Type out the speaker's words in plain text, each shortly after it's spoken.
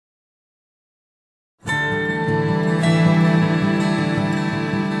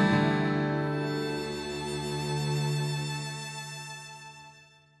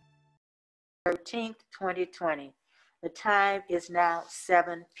14th, 2020. The time is now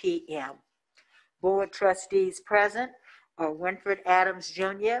 7 p.m. Board trustees present are Winfred Adams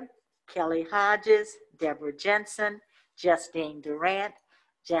Jr., Kelly Hodges, Deborah Jensen, Justine Durant,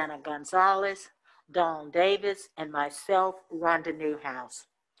 Jana Gonzalez, Dawn Davis, and myself, Rhonda Newhouse.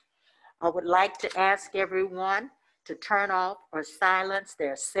 I would like to ask everyone to turn off or silence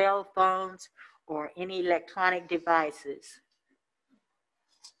their cell phones or any electronic devices.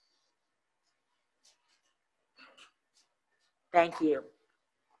 Thank you.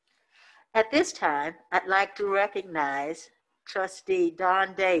 At this time, I'd like to recognize Trustee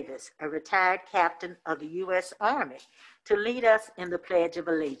Dawn Davis, a retired captain of the U.S. Army, to lead us in the Pledge of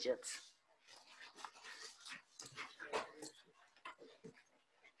Allegiance.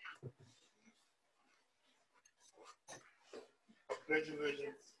 Pledge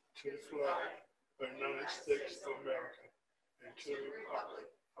allegiance to the flag of the United States of America and to the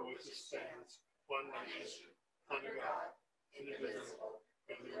republic for which it stands, one nation, under God, indivisible,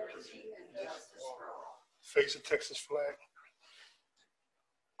 with liberty and justice for all. Face the Texas flag.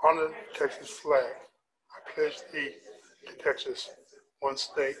 Honor the Texas flag. I pledge thee to Texas, one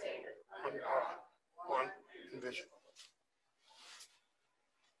state, one God, one vision.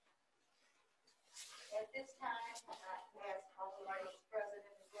 At this time, I ask our Vice President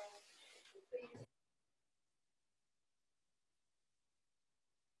to please.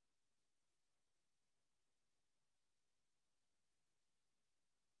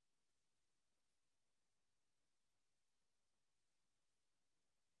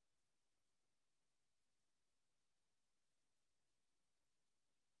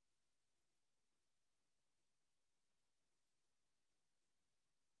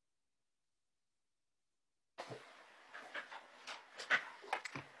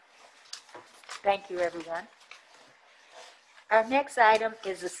 Thank you, everyone. Our next item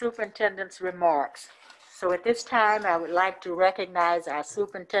is the superintendent's remarks. So at this time, I would like to recognize our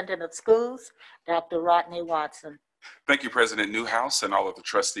superintendent of schools, Dr. Rodney Watson. Thank you, President Newhouse, and all of the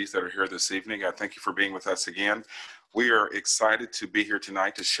trustees that are here this evening. I thank you for being with us again. We are excited to be here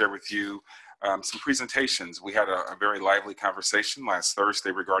tonight to share with you some presentations. We had a very lively conversation last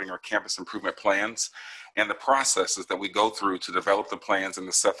Thursday regarding our campus improvement plans and the processes that we go through to develop the plans and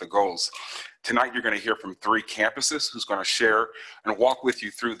to set the goals. Tonight, you're going to hear from 3 campuses who's going to share and walk with you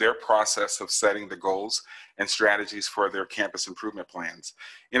through their process of setting the goals and strategies for their campus improvement plans.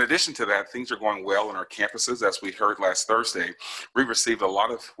 In addition to that, things are going well in our campuses. As we heard last Thursday, we received a lot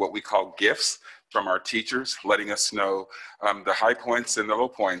of what we call gifts from our teachers, letting us know the high points and the low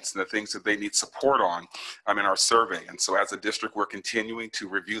points and the things that they need support on in our survey. And so as a district, we're continuing to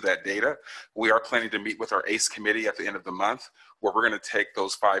review that data. We are planning to meet with our ACE committee at the end of the month, where we're going to take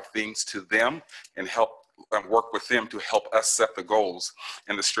those 5 things to them and help work with them to help us set the goals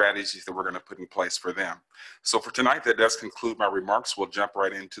and the strategies that we're going to put in place for them. So for tonight, that does conclude my remarks. We'll jump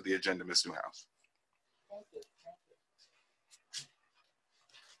right into the agenda, Ms. Newhouse. Thank you.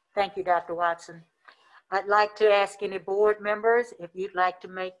 Thank you, Dr. Watson. I'd like to ask any board members if you'd like to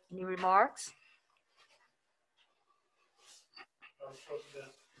make any remarks.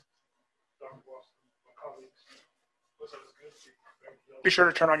 Be sure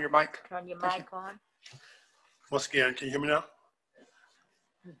to turn on your mic. Turn your mic on. Once again, can you hear me now?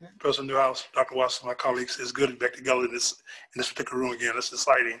 President Newhouse, Dr. Watson, my colleagues, it's good to be back together in this particular room again. It's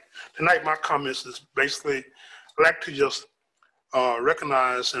exciting. Tonight, my comments is basically, I'd like to just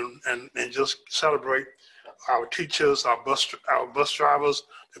recognize and just celebrate our teachers, our bus drivers,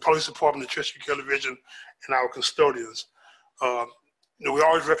 the police department, the Church Care Division, and our custodians. We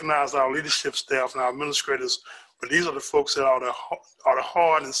always recognize our leadership staff and our administrators, but these are the folks that are the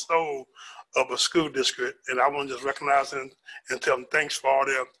heart and soul of a school district, and I want to just recognize them and tell them thanks for all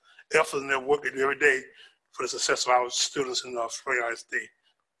their efforts and their work they do every day for the success of our students in Australia ISD.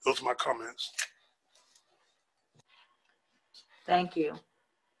 Those are my comments. Thank you.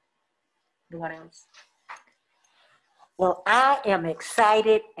 Anyone else? Well, I am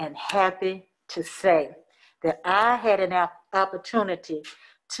excited and happy to say that I had an opportunity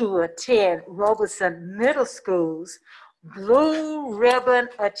to attend Robeson Middle School's Blue Ribbon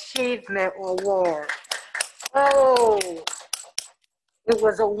Achievement Award. Oh, it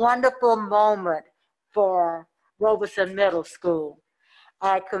was a wonderful moment for Robeson Middle School.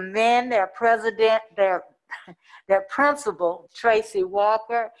 I commend their president, their principal, Tracy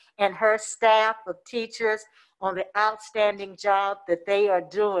Walker, and her staff of teachers on the outstanding job that they are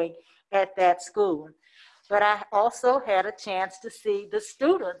doing at that school. But I also had a chance to see the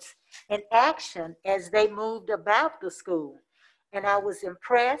students in action as they moved about the school. And I was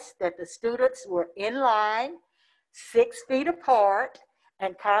impressed that the students were in line, 6 feet apart,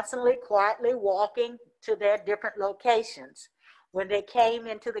 and constantly quietly walking to their different locations. When they came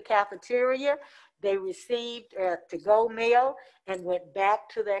into the cafeteria, they received a to-go meal and went back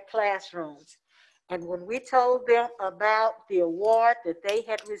to their classrooms. And when we told them about the award that they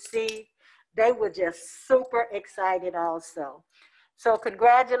had received, they were just super excited also. So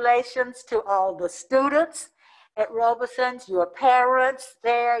congratulations to all the students at Robeson's, your parents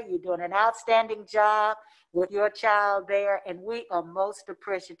there. You're doing an outstanding job with your child there, and we are most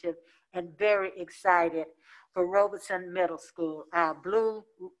appreciative and very excited for Robeson Middle School, our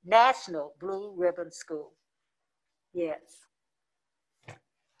national blue ribbon school. Yes.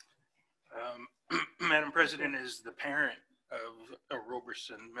 Madam President, as the parent of a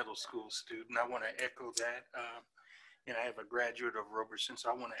Roberson Middle School student, I want to echo that. And I have a graduate of Roberson, so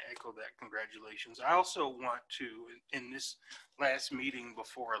I want to echo that congratulations. I also want to, in this last meeting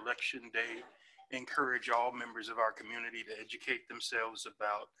before Election Day, encourage all members of our community to educate themselves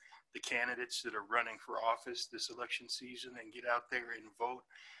about the candidates that are running for office this election season and get out there and vote.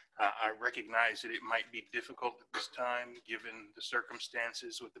 I recognize that it might be difficult at this time given the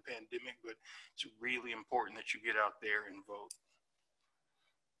circumstances with the pandemic, but it's really important that you get out there and vote.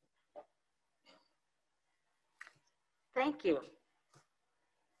 Thank you.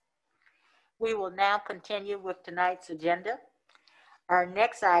 We will now continue with tonight's agenda. Our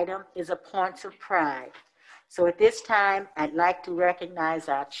next item is a Points of Pride. So at this time, I'd like to recognize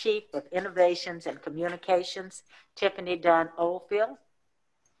our Chief of Innovations and Communications, Tiffany Dunn Oldfield.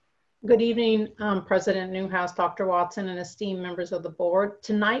 Good evening, President Newhouse, Dr. Watson, and esteemed members of the board.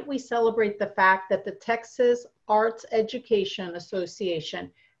 Tonight, we celebrate the fact that the Texas Arts Education Association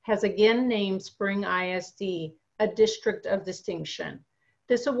has again named Spring ISD a District of Distinction.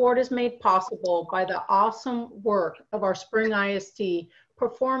 This award is made possible by the awesome work of our Spring ISD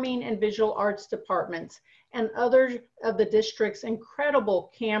performing and visual arts departments and others of the district's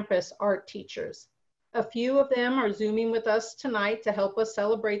incredible campus art teachers. A few of them are Zooming with us tonight to help us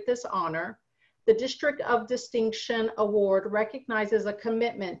celebrate this honor. The District of Distinction Award recognizes a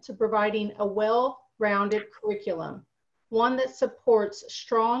commitment to providing a well-rounded curriculum, one that supports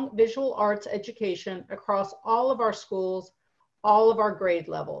strong visual arts education across all of our schools, all of our grade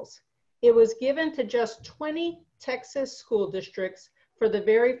levels. It was given to just 20 Texas school districts for the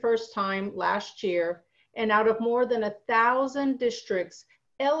very first time last year, and out of more than 1,000 districts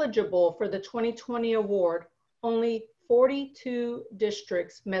eligible for the 2020 award, only 42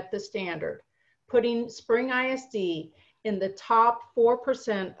 districts met the standard, putting Spring ISD in the top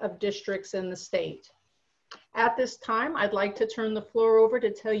 4% of districts in the state. At this time, I'd like to turn the floor over to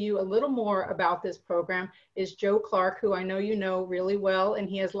tell you a little more about this program is Joe Clark, who I know you know really well, and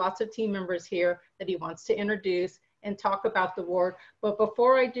he has lots of team members here that he wants to introduce and talk about the award. But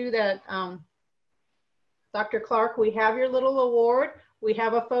before I do that, Dr. Clark, we have your little award. We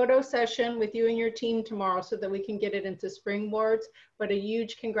have a photo session with you and your team tomorrow so that we can get it into Springboards, but a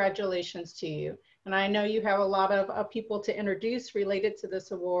huge congratulations to you. And I know you have a lot of people to introduce related to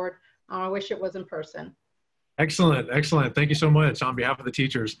this award. I wish it was in person. Excellent, excellent. Thank you so much on behalf of the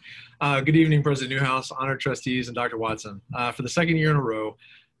teachers. Good evening, President Newhouse, honored trustees, and Dr. Watson. For the second year in a row,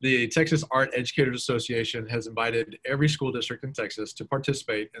 the Texas Art Educators Association has invited every school district in Texas to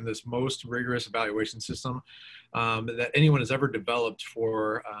participate in this most rigorous evaluation system that anyone has ever developed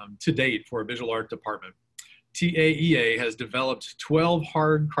for, to date for a visual art department. TAEA has developed 12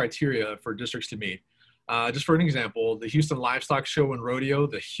 hard criteria for districts to meet. Just for an example, the Houston Livestock Show and Rodeo,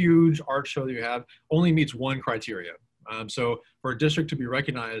 the huge art show that you have, only meets one criteria. So for a district to be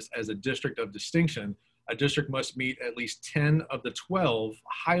recognized as a district of distinction, a district must meet at least 10 of the 12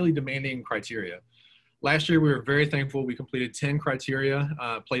 highly demanding criteria. Last year, we were very thankful we completed 10 criteria,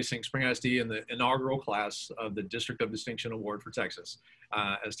 placing Spring ISD in the inaugural class of the District of Distinction Award for Texas,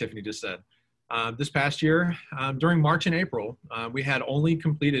 as Tiffany just said. This past year, during March and April, we had only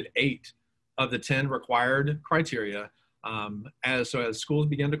completed 8 of the 10 required criteria. As schools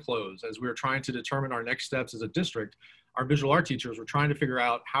began to close, as we were trying to determine our next steps as a district, our visual art teachers were trying to figure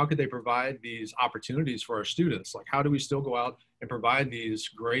out how could they provide these opportunities for our students? Like, how do we still go out and provide these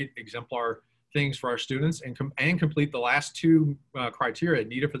great exemplar things for our students and complete the last 2 criteria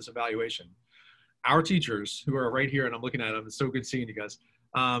needed for this evaluation? Our teachers, who are right here, and I'm looking at them, it's so good seeing you guys,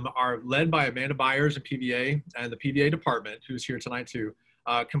 are led by Amanda Byers in PVA, and the PVA department, who's here tonight too,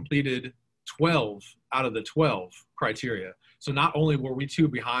 completed 12 out of the 12 criteria. So not only were we 2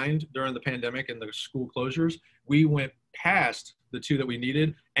 behind during the pandemic and the school closures, we went past the 2 that we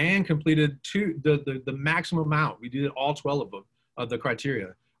needed and completed the maximum amount. We did all 12 of them, of the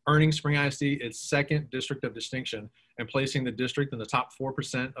criteria, earning Spring ISD its 2nd district of distinction and placing the district in the top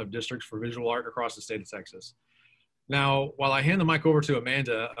 4% of districts for visual art across the state of Texas. Now, while I hand the mic over to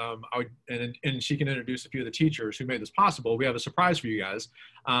Amanda, and she can introduce a few of the teachers who made this possible, we have a surprise for you guys.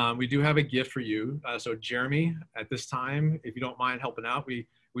 We do have a gift for you. So Jeremy, at this time, if you don't mind helping out, we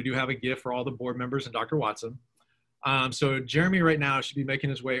do have a gift for all the board members and Dr. Watson. So Jeremy right now should be making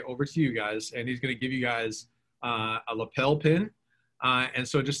his way over to you guys, and he's going to give you guys a lapel pin. And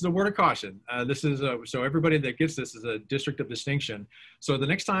so just as a word of caution, so everybody that gets this is a district of distinction. So the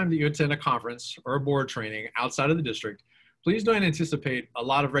next time that you attend a conference or a board training outside of the district, please don't anticipate a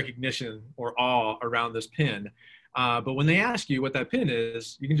lot of recognition or awe around this pin. But when they ask you what that pin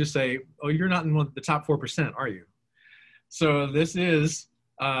is, you can just say, oh, you're not in the top 4%, are you? So this is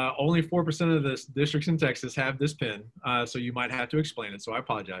only 4% of the districts in Texas have this pin. So you might have to explain it. So I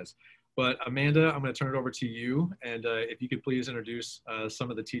apologize. But Amanda, I'm going to turn it over to you. And if you could please introduce some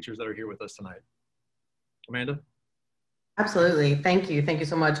of the teachers that are here with us tonight. Amanda? Absolutely. Thank you. Thank you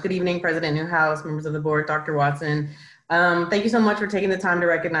so much. Good evening, President Newhouse, members of the board, Dr. Watson. Thank you so much for taking the time to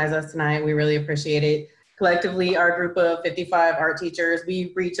recognize us tonight. We really appreciate it. Collectively, our group of 55 art teachers,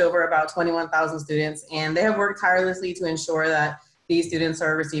 we reach over about 21,000 students, and they have worked tirelessly to ensure that these students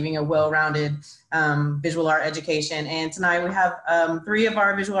are receiving a well-rounded visual art education. And tonight we have 3 of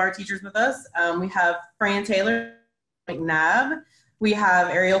our visual art teachers with us. We have Fran Taylor McNabb, we have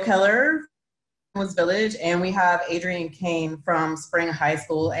Ariel Keller from Woods Village, and we have Adrian Kane from Spring High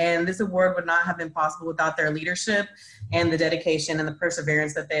School. And this award would not have been possible without their leadership and the dedication and the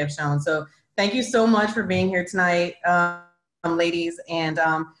perseverance that they have shown. So thank you so much for being here tonight. Ladies, and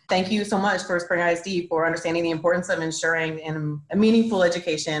thank you so much for Spring ISD for understanding the importance of ensuring a meaningful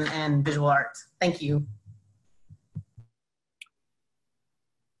education and visual art. Thank you.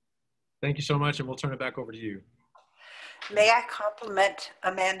 Thank you so much, and we'll turn it back over to you. May I compliment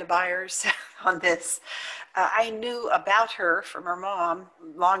Amanda Byers on this? I knew about her from her mom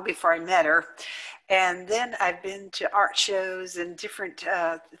long before I met her. And then I've been to art shows and different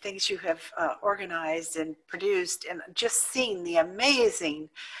things you have organized and produced, and just seen the amazing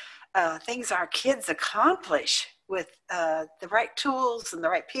things our kids accomplish with the right tools and the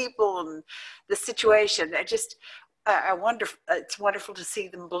right people and the situation. I wonder, it's wonderful to see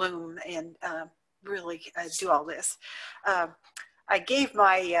them bloom and really do all this. I gave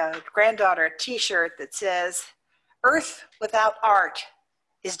my granddaughter a t-shirt that says, "Earth without art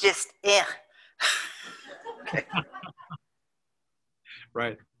is just eh." Okay.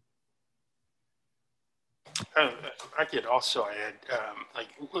 Right. I could also add,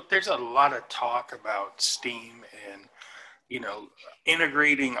 look, there's a lot of talk about STEAM and,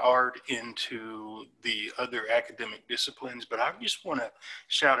 integrating art into the other academic disciplines, but I just want to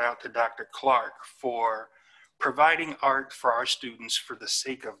shout out to Dr. Clark for providing art for our students for the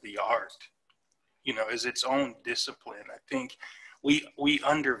sake of the art, as its own discipline. I think we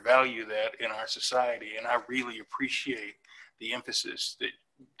undervalue that in our society, and I really appreciate the emphasis that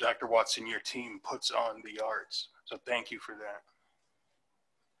Dr. Watson, your team puts on the arts. So thank you for that.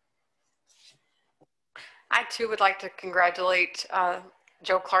 I too would like to congratulate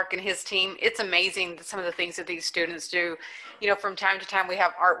Joe Clark and his team. It's amazing some of the things that these students do. From time to time we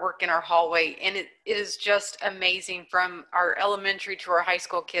have artwork in our hallway, and it is just amazing, from our elementary to our high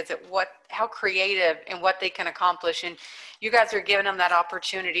school kids, at how creative and what they can accomplish. And you guys are giving them that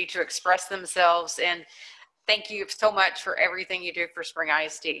opportunity to express themselves. And thank you so much for everything you do for Spring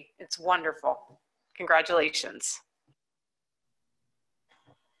ISD. It's wonderful. Congratulations.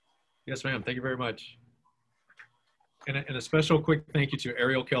 Yes, ma'am. Thank you very much. And a special quick thank you to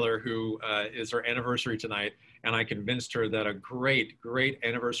Ariel Keller, who is her anniversary tonight. And I convinced her that a great, great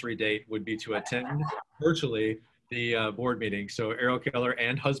anniversary date would be to attend virtually the board meeting. So Ariel Keller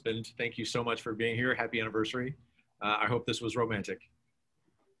and husband, thank you so much for being here. Happy anniversary. I hope this was romantic.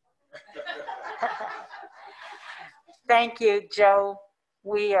 Thank you, Joe.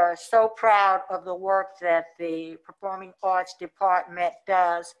 We are so proud of the work that the Performing Arts Department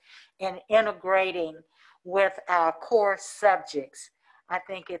does in integrating with our core subjects. I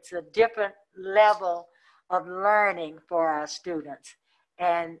think it's a different level of learning for our students,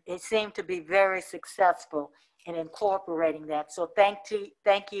 and it seemed to be very successful in incorporating that. So thank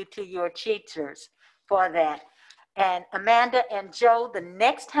you to your teachers for that. And Amanda and Joe, the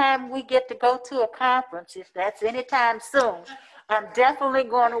next time we get to go to a conference, if that's anytime soon, I'm definitely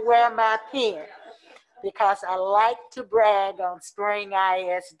going to wear my pin, because I like to brag on Spring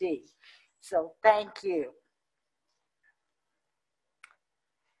ISD. So thank you.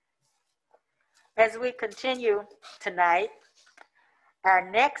 As we continue tonight, our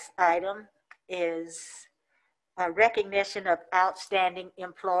next item is a recognition of outstanding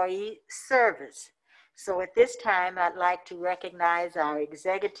employee service. So at this time, I'd like to recognize our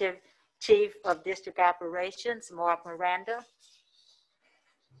Executive Chief of District Operations, Mark Miranda.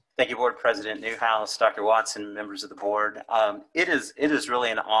 Thank you, Board President Newhouse, Dr. Watson, members of the board. It is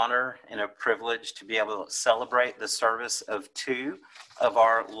really an honor and a privilege to be able to celebrate the service of 2 of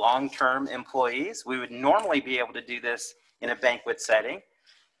our long-term employees. We would normally be able to do this in a banquet setting,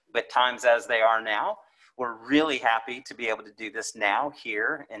 but times as they are now, we're really happy to be able to do this now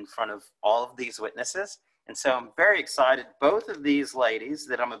here in front of all of these witnesses. And so I'm very excited. Both of these ladies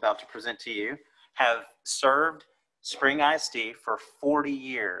that I'm about to present to you have served Spring ISD for 40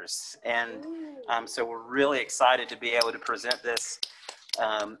 years. And so we're really excited to be able to present this.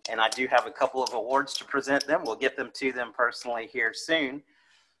 And I do have a couple of awards to present them. We'll get them to them personally here soon.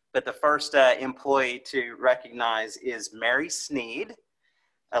 But the first employee to recognize is Mary Sneed.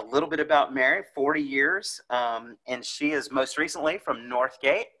 A little bit about Mary, 40 years. And she is most recently from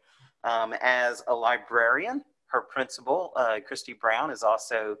Northgate as a librarian. Her principal, Christy Brown, is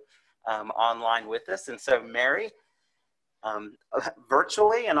also online with us. And so Mary,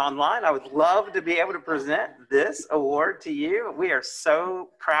 virtually and online, I would love to be able to present this award to you. We are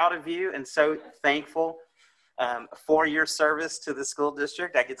so proud of you and so thankful for your service to the school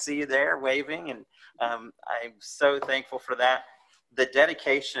district. I could see you there waving, and I'm so thankful for that. The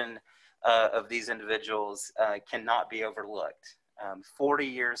dedication of these individuals cannot be overlooked. 40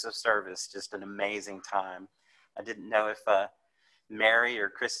 years of service, just an amazing time. I didn't know if Mary or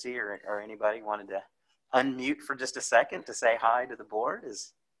Christy or anybody wanted to unmute for just a second to say hi to the board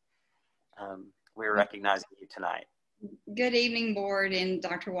as we're recognizing you tonight. Good evening, board and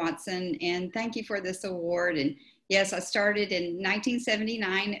Dr. Watson, and thank you for this award. And yes, I started in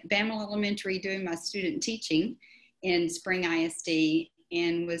 1979 at Bamel Elementary doing my student teaching in Spring ISD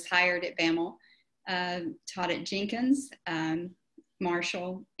and was hired at Bamel, taught at Jenkins,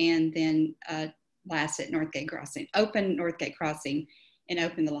 Marshall, and then last at Northgate Crossing, opened Northgate Crossing and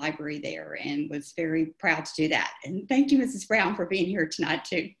opened the library there, and was very proud to do that. And thank you, Mrs. Brown, for being here tonight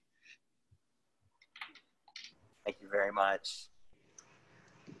too. Thank you very much.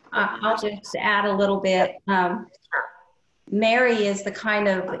 I'll just add a little bit. Mary is the kind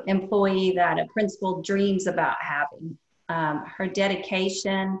of employee that a principal dreams about having. Her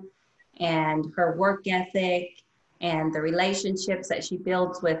dedication and her work ethic and the relationships that she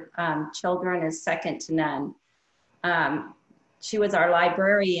builds with children is second to none. She was our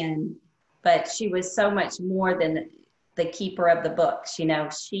librarian, but she was so much more than the keeper of the books. You know,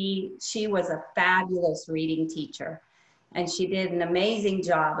 she was a fabulous reading teacher, and she did an amazing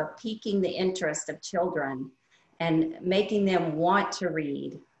job of piquing the interest of children and making them want to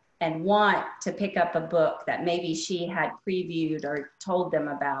read and want to pick up a book that maybe she had previewed or told them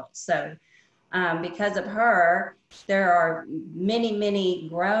about. So because of her, there are many, many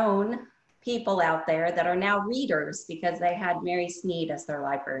grown people out there that are now readers because they had Mary Sneed as their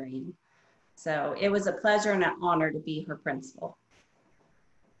librarian. So it was a pleasure and an honor to be her principal.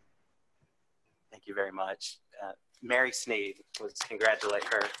 Thank you very much. Mary Sneed, let's congratulate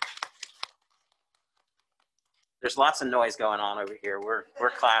her. There's lots of noise going on over here. We're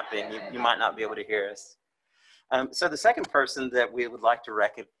clapping. You might not be able to hear us. So the second person that we would like to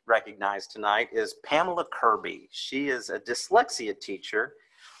recognize tonight is Pamela Kirby. She is a dyslexia teacher,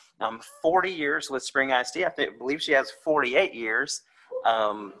 40 years with Spring ISD. I believe she has 48 years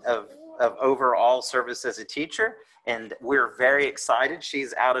of overall service as a teacher, and we're very excited.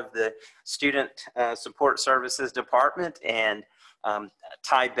 She's out of the Student Support Services Department, and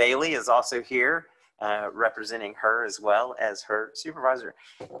Ty Bailey is also here representing her as well as her supervisor.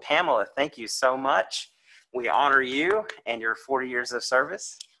 Pamela, thank you so much. We honor you and your 40 years of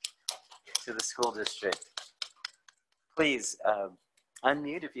service to the school district. Please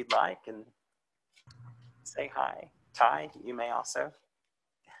unmute if you'd like and say hi. Ty, you may also.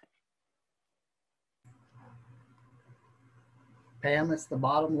 Pam, it's the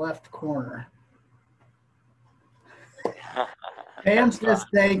bottom left corner. Pam says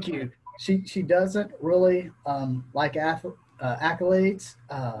thank you. She doesn't really like accolades,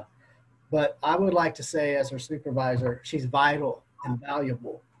 but I would like to say as her supervisor, she's vital and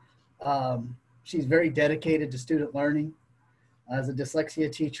valuable. She's very dedicated to student learning. As a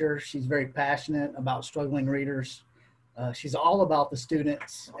dyslexia teacher, she's very passionate about struggling readers. She's all about the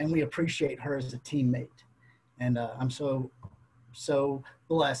students, and we appreciate her as a teammate. And I'm so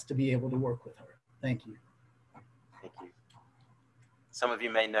blessed to be able to work with her. Thank you. Thank you. Some of you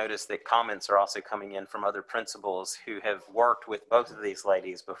may notice that comments are also coming in from other principals who have worked with both of these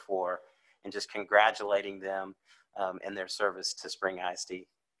ladies before, and just congratulating them in their service to Spring ISD.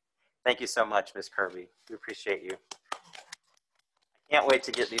 Thank you so much, Ms. Kirby. We appreciate you. I can't wait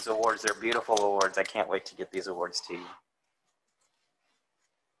to get these awards. They're beautiful awards. I can't wait to get these awards to you.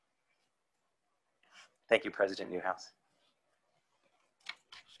 Thank you, President Newhouse.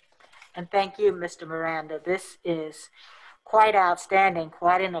 And thank you, Mr. Miranda. This is quite outstanding,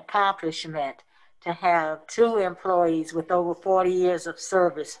 quite an accomplishment to have 2 employees with over 40 years of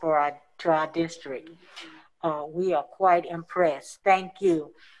service to our district. We are quite impressed. Thank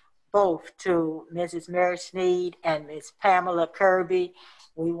you both to Mrs. Mary Sneed and Ms. Pamela Kirby.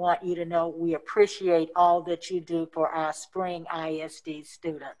 We want you to know we appreciate all that you do for our Spring ISD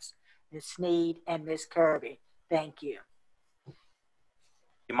students. Ms. Sneed and Ms. Kirby, thank you.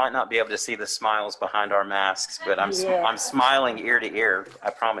 You might not be able to see the smiles behind our masks, but I'm smiling ear to ear, I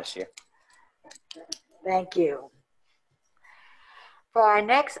promise you. Thank you. For our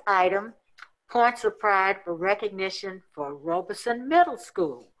next item, points of pride for recognition for Robeson Middle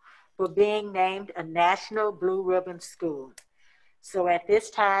School for being named a National Blue Ribbon School. So at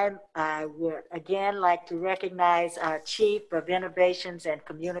this time, I would again like to recognize our Chief of Innovations and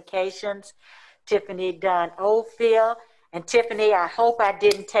Communications, Tiffany Dunn Oldfield. And Tiffany, I hope I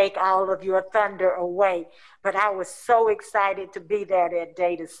didn't take all of your thunder away, but I was so excited to be there that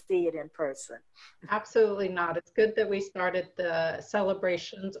day to see it in person. Absolutely not. It's good that we started the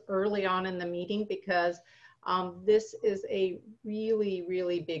celebrations early on in the meeting because this is a really,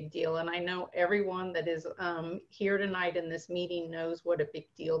 really big deal. And I know everyone that is here tonight in this meeting knows what a big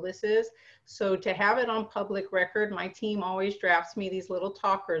deal this is. So to have it on public record, my team always drafts me these little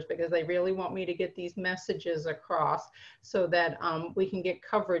talkers because they really want me to get these messages across so that we can get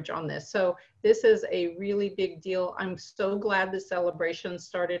coverage on this. So this is a really big deal. I'm so glad the celebration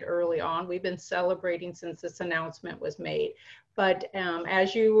started early on. We've been celebrating since this announcement was made. But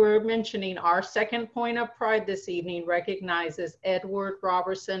as you were mentioning, our second point of pride this evening recognizes Edward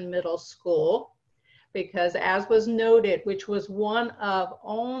Robertson Middle School, because as was noted, which was one of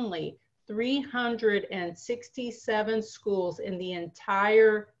only 367 schools in the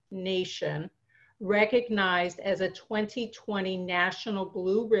entire nation recognized as a 2020 National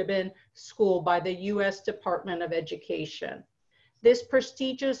Blue Ribbon School by the U.S. Department of Education. This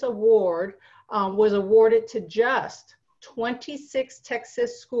prestigious award was awarded to just 26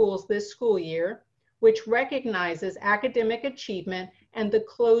 Texas schools this school year, which recognizes academic achievement and the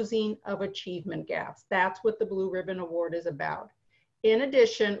closing of achievement gaps. That's what the Blue Ribbon Award is about. In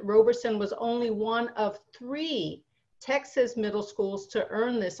addition, Roberson was only one of 3 Texas middle schools to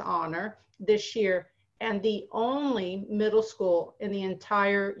earn this honor this year, and the only middle school in the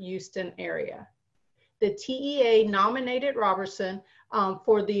entire Houston area. The TEA nominated Roberson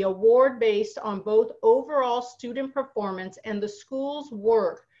for the award based on both overall student performance and the school's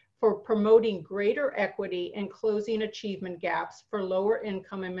work for promoting greater equity and closing achievement gaps for lower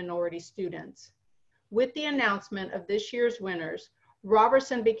income and minority students. With the announcement of this year's winners,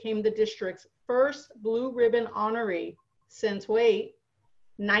 Roberson became the district's first Blue Ribbon honoree since,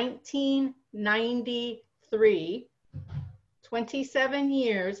 1993, 27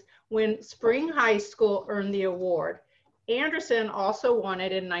 years, when Spring High School earned the award. Anderson also won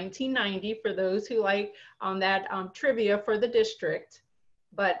it in 1990 for those who like that trivia for the district.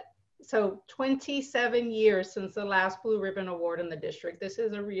 But so 27 years since the last Blue Ribbon Award in the district. This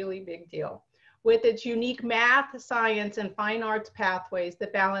is a really big deal. With its unique math, science, and fine arts pathways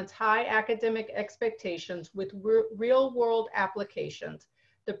that balance high academic expectations with real-world applications,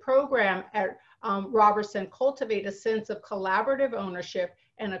 the program at Roberson cultivates a sense of collaborative ownership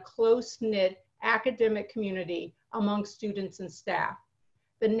and a close-knit academic community among students and staff.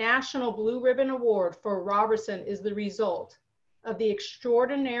 The National Blue Ribbon Award for Roberson is the result of the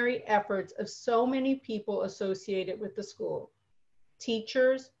extraordinary efforts of so many people associated with the school: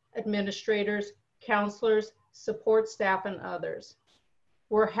 teachers, administrators, counselors, support staff, and others.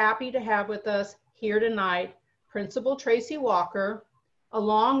 We're happy to have with us here tonight Principal Tracy Walker,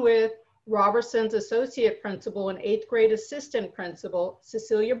 along with Roberson's Associate Principal and 8th grade Assistant Principal,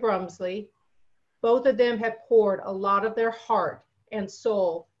 Cecilia Brumsley. Both of them have poured a lot of their heart and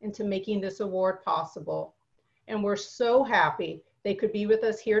soul into making this award possible. And we're so happy they could be with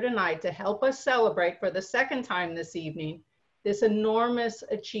us here tonight to help us celebrate for the second time this evening this enormous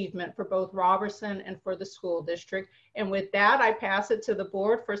achievement for both Roberson and for the school district. And with that, I pass it to the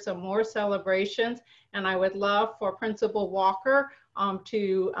board for some more celebrations. And I would love for Principal Walker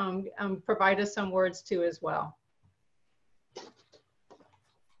to provide us some words too as well.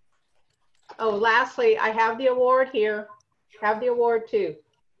 Oh, lastly, I have the award here. Have the award too.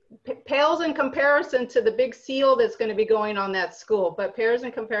 Pales in comparison to the big seal that's going to be going on that school, but pales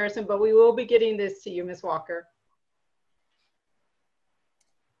in comparison, but we will be getting this to you, Ms. Walker.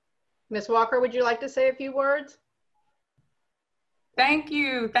 Ms. Walker, would you like to say a few words? Thank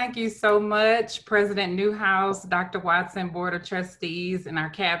you. Thank you so much, President Newhouse, Dr. Watson, Board of Trustees, and our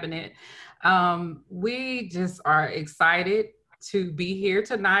cabinet. We just are excited to be here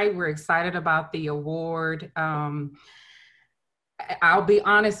tonight. We're excited about the award. I'll be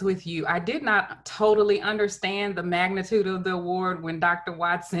honest with you, I did not totally understand the magnitude of the award when Dr.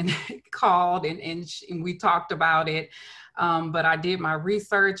 Watson called and we talked about it. But I did my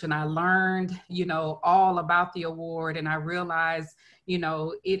research and I learned, all about the award, and I realized,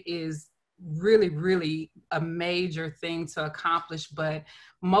 it is really, really a major thing to accomplish, but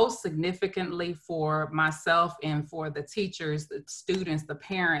most significantly for myself and for the teachers, the students, the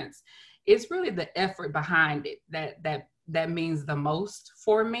parents, it's really the effort behind it that means the most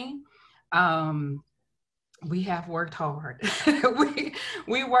for me. We have worked hard.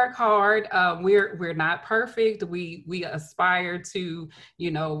 we work hard. We're not perfect. We aspire to,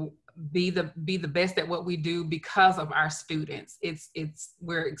 be the best at what we do because of our students.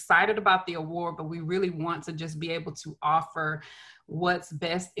 We're excited about the award, but we really want to just be able to offer what's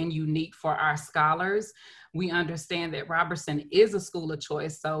best and unique for our scholars. We understand that Robertson is a school of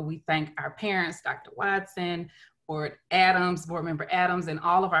choice, so we thank our parents, Dr. Watson, Board Member Adams, and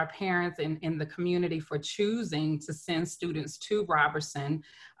all of our parents in the community for choosing to send students to Robertson.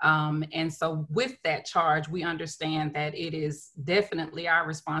 And so with that charge, we understand that it is definitely our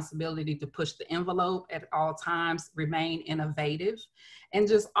responsibility to push the envelope at all times, remain innovative, and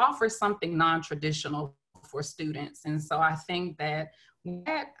just offer something non-traditional for students. And so I think that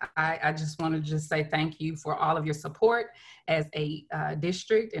I just want to just say thank you for all of your support as a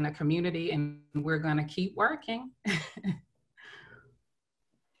district and a community, and we're going to keep working.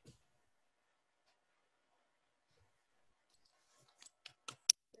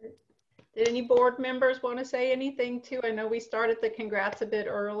 Did any board members want to say anything too? I know we started the congrats a bit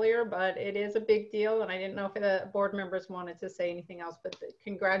earlier, but it is a big deal, and I didn't know if the board members wanted to say anything else, but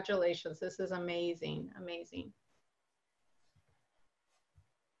congratulations. This is amazing, amazing.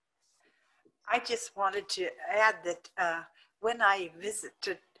 I just wanted to add that when I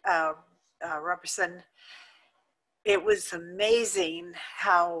visited Robertson, it was amazing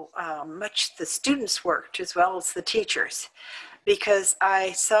how much the students worked as well as the teachers, because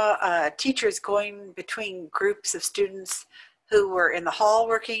I saw teachers going between groups of students who were in the hall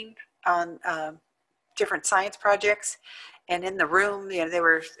working on different science projects, and in the room, they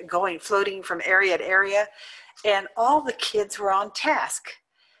were floating from area to area, and all the kids were on task.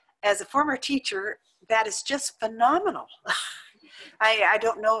 As a former teacher, that is just phenomenal. I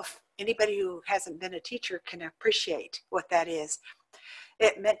don't know if anybody who hasn't been a teacher can appreciate what that is.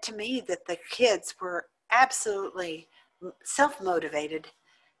 It meant to me that the kids were absolutely self-motivated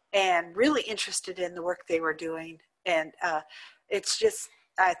and really interested in the work they were doing. And it's just,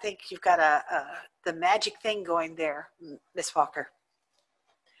 I think you've got the magic thing going there, Ms. Walker.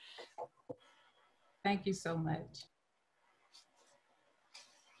 Thank you so much.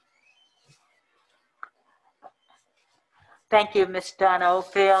 Thank you, Ms.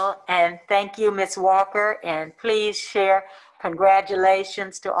 Dunn-Oldfield, and thank you, Ms. Walker, and please share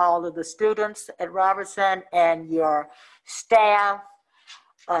congratulations to all of the students at Robertson and your staff,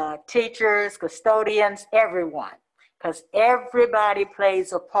 teachers, custodians, everyone, because everybody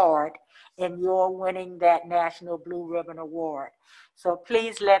plays a part in your winning that National Blue Ribbon Award. So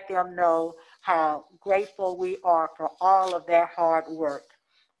please let them know how grateful we are for all of their hard work.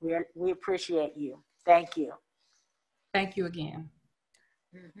 We appreciate you. Thank you. Thank you again.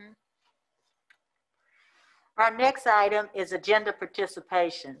 Mm-hmm. Our next item is agenda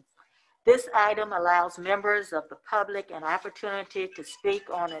participation. This item allows members of the public an opportunity to speak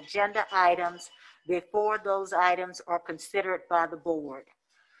on agenda items before those items are considered by the board.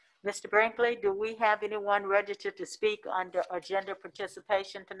 Mr. Brinkley, do we have anyone registered to speak under agenda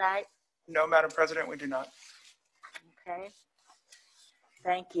participation tonight? No, Madam President, we do not. Okay,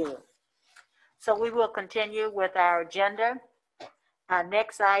 thank you. So we will continue with our agenda. Our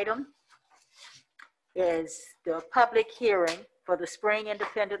next item is the public hearing for the Spring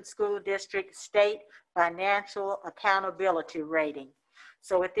Independent School District State Financial Accountability Rating.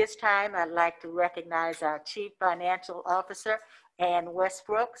 So at this time, I'd like to recognize our Chief Financial Officer, Ann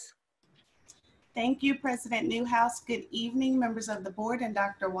Westbrooks. Thank you, President Newhouse. Good evening, members of the board and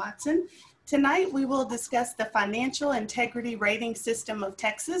Dr. Watson. Tonight, we will discuss the Financial Integrity Rating System of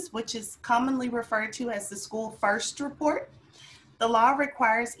Texas, which is commonly referred to as the School First Report. The law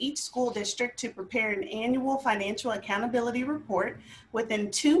requires each school district to prepare an annual financial accountability report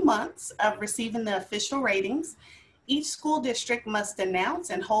within 2 months of receiving the official ratings. Each school district must announce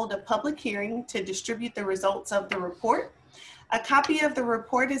and hold a public hearing to distribute the results of the report. A copy of the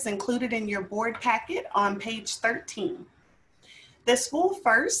report is included in your board packet on page 13. The School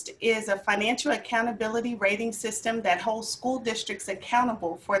First is a financial accountability rating system that holds school districts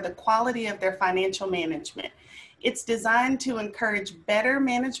accountable for the quality of their financial management. It's designed to encourage better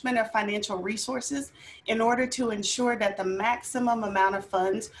management of financial resources in order to ensure that the maximum amount of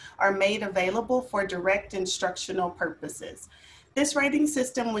funds are made available for direct instructional purposes. This rating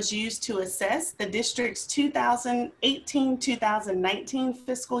system was used to assess the district's 2018-2019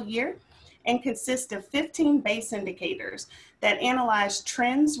 fiscal year and consists of 15 base indicators that analyze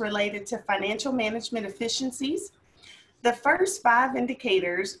trends related to financial management efficiencies. The first 5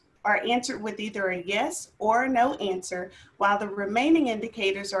 indicators are answered with either a yes or a no answer, while the remaining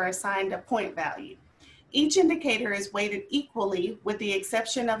indicators are assigned a point value. Each indicator is weighted equally with the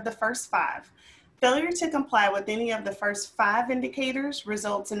exception of the first 5. Failure to comply with any of the first 5 indicators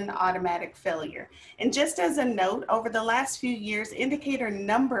results in an automatic failure. And just as a note, over the last few years, indicator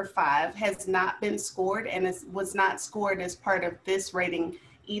number 5 has not been scored and was not scored as part of this rating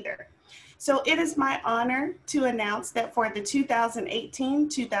either. So it is my honor to announce that for the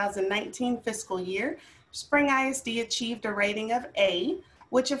 2018-2019 fiscal year, Spring ISD achieved a rating of A,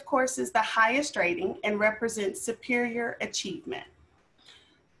 which of course is the highest rating and represents superior achievement.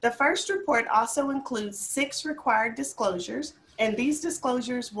 The first report also includes 6 required disclosures, and these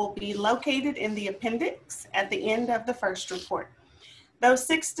disclosures will be located in the appendix at the end of the first report. Those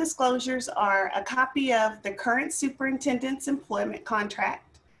 6 disclosures are a copy of the current superintendent's employment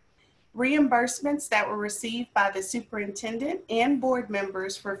contract, reimbursements that were received by the superintendent and board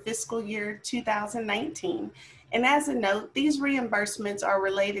members for fiscal year 2019. And as a note, these reimbursements are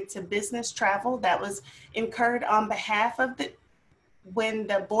related to business travel that was incurred on behalf of when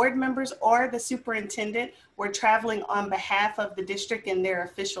the board members or the superintendent were traveling on behalf of the district in their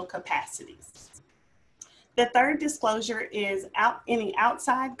official capacities. The third disclosure is any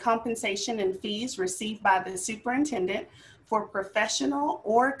outside compensation and fees received by the superintendent for professional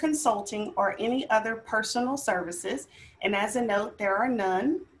or consulting or any other personal services. And as a note, there are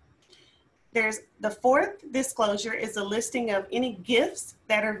none. There's the fourth disclosure is a listing of any gifts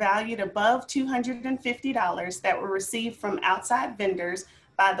that are valued above $250 that were received from outside vendors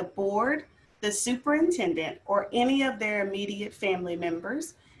by the board, the superintendent, or any of their immediate family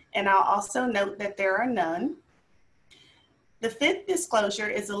members. And I'll also note that there are none. The fifth disclosure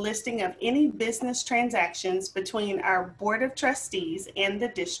is a listing of any business transactions between our Board of Trustees and the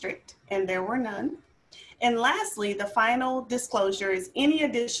district, and there were none. And lastly, the final disclosure is any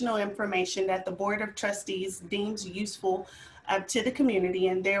additional information that the Board of Trustees deems useful to the community,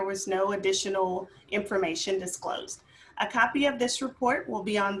 and there was no additional information disclosed. A copy of this report will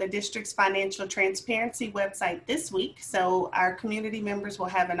be on the district's financial transparency website this week, so our community members will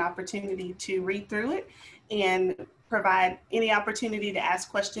have an opportunity to read through it and provide any opportunity to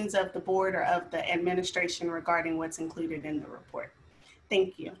ask questions of the board or of the administration regarding what's included in the report.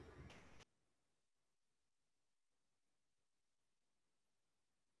 Thank you.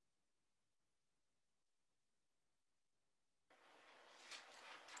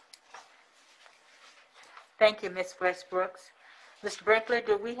 Thank you, Ms. Westbrooks. Mr. Brinkley,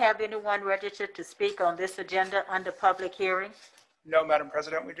 do we have anyone registered to speak on this agenda under public hearing? No, Madam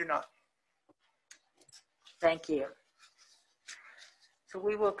President, we do not. Thank you. So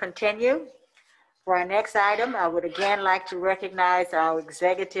we will continue. For our next item, I would again like to recognize our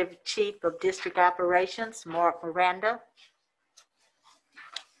Executive Chief of District Operations, Mark Miranda.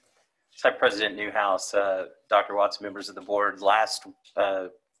 So President Newhouse, Dr. Watts, members of the board, last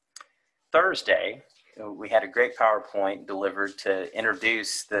Thursday, we had a great PowerPoint delivered to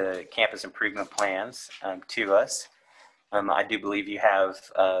introduce the campus improvement plans to us. I do believe you have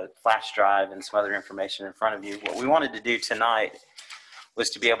a flash drive and some other information in front of you. What we wanted to do tonight was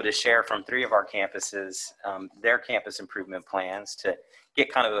to be able to share from 3 of our campuses their campus improvement plans to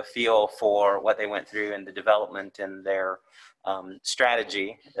get kind of a feel for what they went through in the development and their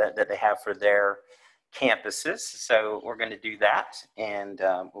strategy that they have for their campuses. So we're going to do that, and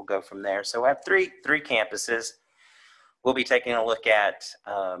we'll go from there. So I have three campuses. We'll be taking a look at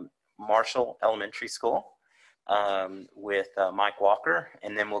Marshall Elementary School with Mike Walker,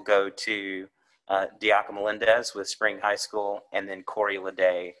 and then we'll go to Diaco Melendez with Spring High School, and then Corey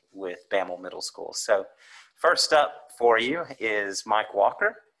Leday with Bammel Middle School. So first up for you is Mike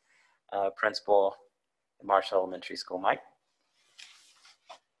Walker, principal at Marshall Elementary School. Mike.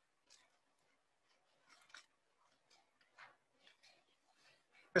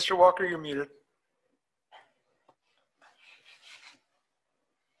 Mr. Walker, you're muted.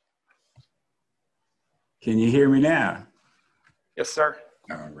 Can you hear me now? Yes, sir.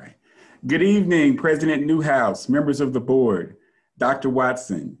 All right. Good evening, President Newhouse, members of the board, Dr.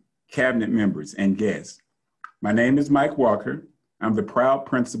 Watson, cabinet members, and guests. My name is Mike Walker. I'm the proud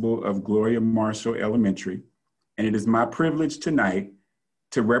principal of Gloria Marshall Elementary, and it is my privilege tonight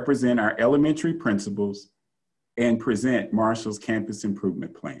to represent our elementary principals and present Marshall's Campus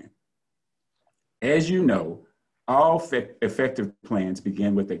Improvement Plan. As you know, all effective plans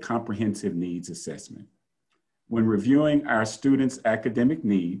begin with a comprehensive needs assessment. When reviewing our students' academic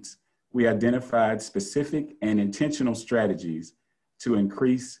needs, we identified specific and intentional strategies to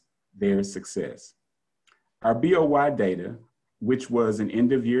increase their success. Our BOY data, which was an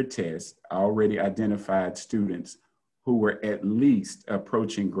end-of-year test, already identified students who were at least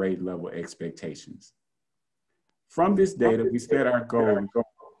approaching grade level expectations. From this data, we set our goal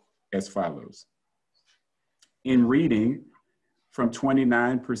as follows. In reading, from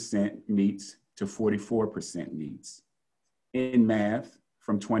 29% meets to 44% meets. In math,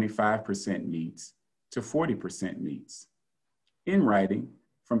 from 25% meets to 40% meets. In writing,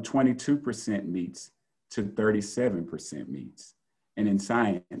 from 22% meets to 37% meets. And in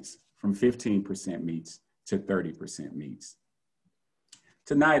science, from 15% meets to 30% meets.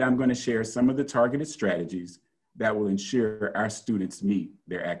 Tonight, I'm going to share some of the targeted strategies that will ensure our students meet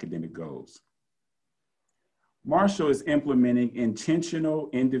their academic goals. Marshall is implementing intentional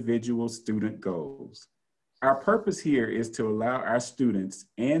individual student goals. Our purpose here is to allow our students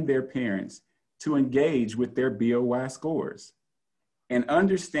and their parents to engage with their BOY scores and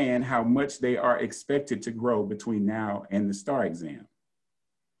understand how much they are expected to grow between now and the STAR exam.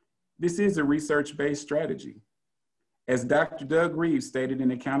 This is a research-based strategy. As Dr. Doug Reeves stated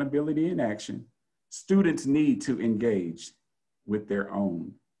in Accountability in Action, students need to engage with their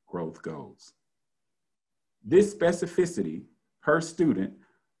own growth goals. This specificity per student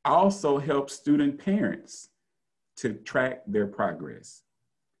also helps student parents to track their progress.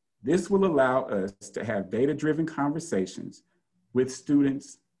 This will allow us to have data-driven conversations with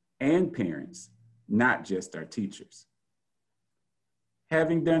students and parents, not just our teachers.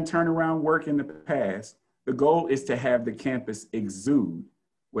 Having done turnaround work in the past, the goal is to have the campus exude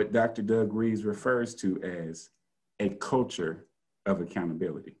what Dr. Doug Reeves refers to as a culture of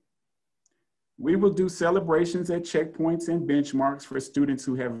accountability. We will do celebrations at checkpoints and benchmarks for students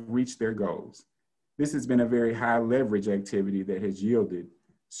who have reached their goals. This has been a very high leverage activity that has yielded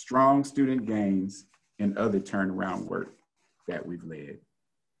strong student gains and other turnaround work that we've led.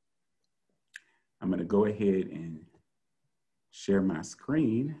 I'm going to go ahead and share my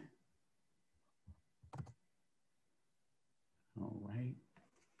screen. All right.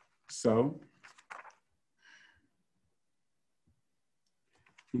 So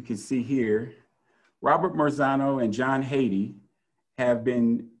you can see here, Robert Marzano and John Haiti have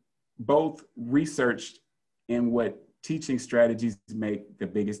been both researched in what teaching strategies make the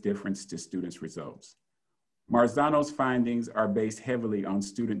biggest difference to students' results. Marzano's findings are based heavily on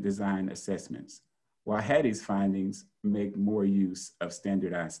student design assessments, while Hattie's findings make more use of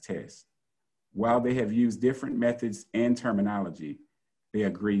standardized tests. While they have used different methods and terminology, they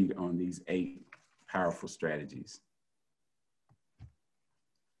agreed on these 8 powerful strategies.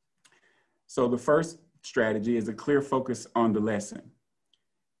 So the first strategy is a clear focus on the lesson.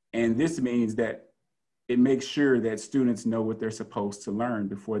 And this means that it makes sure that students know what they're supposed to learn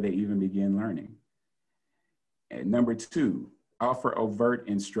before they even begin learning. And number 2, offer overt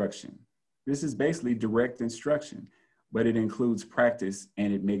instruction. This is basically direct instruction, but it includes practice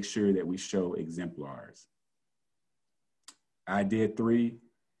and it makes sure that we show exemplars. Idea 3,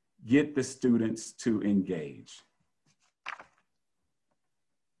 get the students to engage.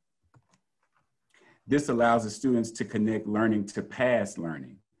 This allows the students to connect learning to past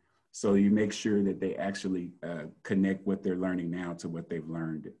learning. So you make sure that they actually connect what they're learning now to what they've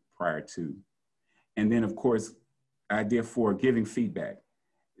learned prior to. And then of course, idea 4, giving feedback.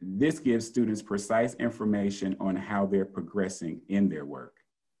 This gives students precise information on how they're progressing in their work.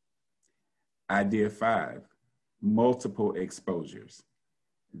 Idea 5, multiple exposures.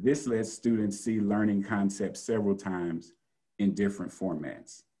 This lets students see learning concepts several times in different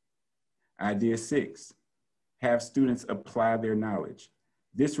formats. Idea 6, have students apply their knowledge.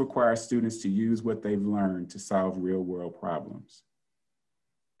 This requires students to use what they've learned to solve real-world problems.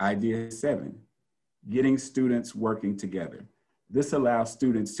 Idea 7, getting students working together. This allows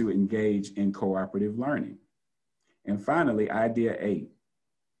students to engage in cooperative learning. And finally, idea 8,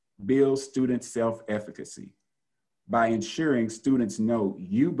 build student self-efficacy by ensuring students know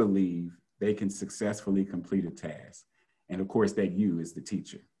you believe they can successfully complete a task. And of course, that you is the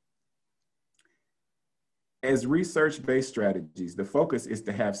teacher. As research-based strategies, the focus is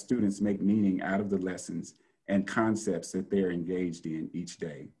to have students make meaning out of the lessons and concepts that they're engaged in each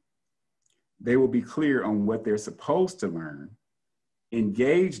day. They will be clear on what they're supposed to learn,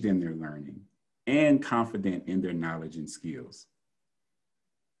 engaged in their learning, and confident in their knowledge and skills.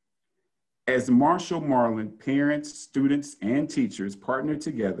 As Marshall Marlin, parents, students, and teachers partner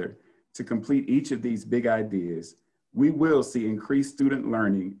together to complete each of these big ideas, we will see increased student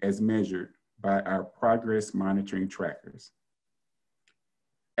learning as measured by our progress monitoring trackers.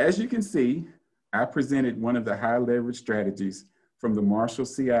 As you can see, I presented one of the high leverage strategies from the Marshall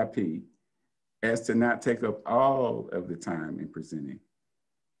CIP as to not take up all of the time in presenting.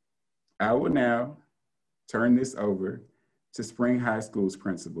 I will now turn this over to Spring High School's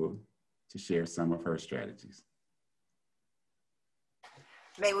principal to share some of her strategies.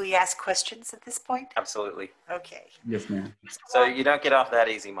 May we ask questions at this point? Absolutely. Okay. Yes, ma'am. So you don't get off that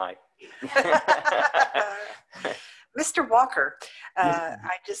easy, Mike. Mr. Walker, Yes,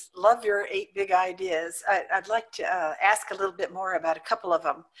 I just love your 8 big ideas. I'd like to ask a little bit more about a couple of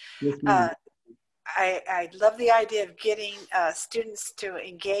them. yes, ma'am. I love the idea of getting students to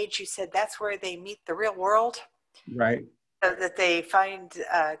engage. You said that's where they meet the real world, Right. so that they find,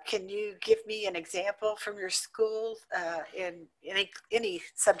 can you give me an example from your school in any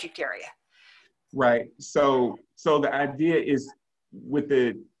subject area? Right. So the idea is with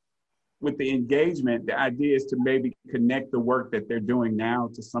the engagement, the idea is to maybe connect the work that they're doing now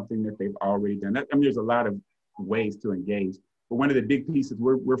to something that they've already done. I mean, there's a lot of ways to engage, but one of the big pieces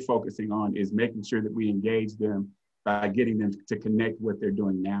we're focusing on is making sure that we engage them by getting them to connect what they're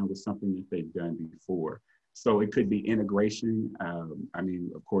doing now with something that they've done before. So it could be integration. I mean,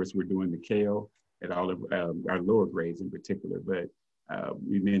 of course, we're doing the Kale at all of our lower grades in particular, but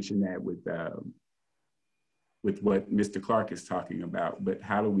we mentioned that with what Mr. Clark is talking about, but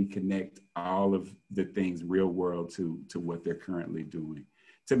how do we connect all of the things real world to what they're currently doing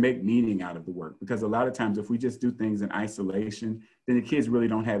to make meaning out of the work? Because a lot of times if we just do things in isolation, then the kids really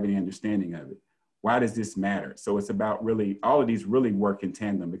don't have any understanding of it. Why does this matter? So it's about really, all of these really work in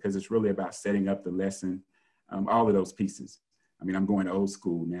tandem because it's really about setting up the lesson, all of those pieces. I mean, I'm going old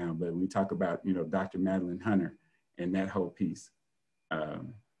school now, but when we talk about, you know, Dr. Madeline Hunter and that whole piece.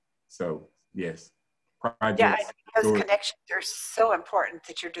 So yes. Projects, yeah, I think those stories. connections are so important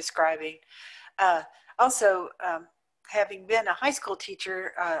that you're describing. Also, having been a high school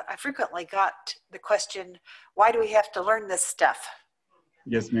teacher, I frequently got the question, why do we have to learn this stuff?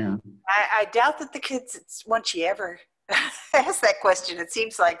 Yes, ma'am. I doubt that the kids, once you ever ask that question, it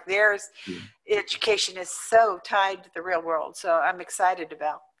seems like their education is so tied to the real world. So I'm excited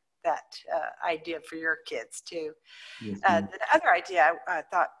about that idea for your kids too. Yes, The other idea I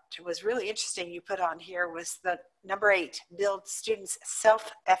thought was really interesting you put on here was the number 8, build students'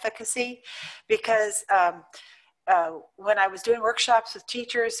 self-efficacy, because when I was doing workshops with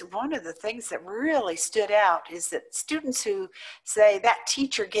teachers, one of the things that really stood out is that students who say, that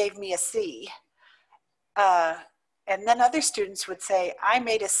teacher gave me a C, and then other students would say, I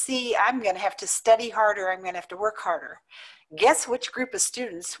made a C, I'm going to have to study harder, I'm going to have to work harder. Guess which group of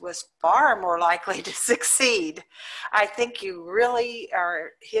students was far more likely to succeed? I think you really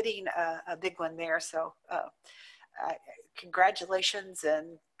are hitting a big one there. So congratulations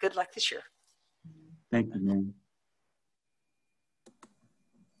and good luck this year. Thank you, ma'am.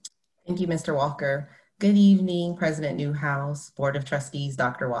 Thank you, Mr. Walker. Good evening, President Newhouse, Board of Trustees,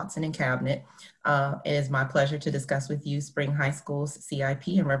 Dr. Watson, and Cabinet. It is my pleasure to discuss with you Spring High School's CIP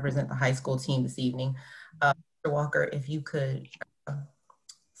and represent the high school team this evening. Mr. Walker, if you could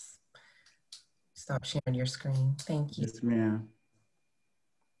stop sharing your screen. Thank you. Yes, ma'am.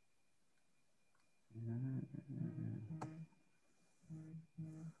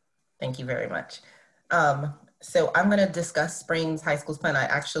 Thank you very much. So I'm going to discuss Springs High School's plan. I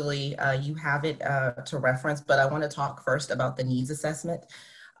actually, you have it to reference, but I want to talk first about the needs assessment.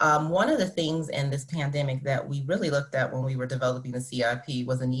 One of the things in this pandemic that we really looked at when we were developing the CIP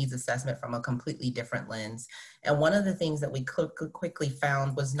was a needs assessment from a completely different lens. And one of the things that we quickly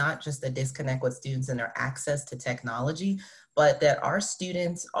found was not just a disconnect with students and their access to technology, but that our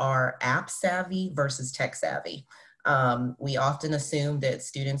students are app savvy versus tech savvy. We often assume that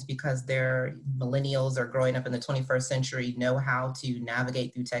students, because they're millennials or growing up in the 21st century, know how to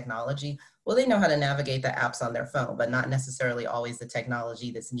navigate through technology. Well, they know how to navigate the apps on their phone, but not necessarily always the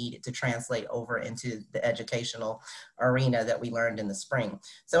technology that's needed to translate over into the educational arena that we learned in the spring.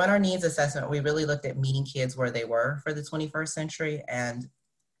 So in our needs assessment, we really looked at meeting kids where they were for the 21st century and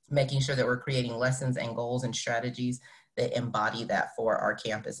making sure that we're creating lessons and goals and strategies that embody that for our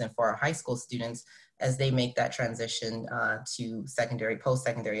campus and for our high school students as they make that transition to secondary,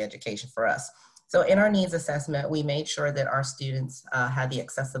 post-secondary education for us. So in our needs assessment, we made sure that our students had the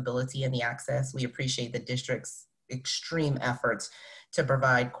accessibility and the access. We appreciate the district's extreme efforts to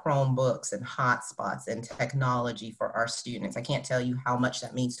provide Chromebooks and hotspots and technology for our students. I can't tell you how much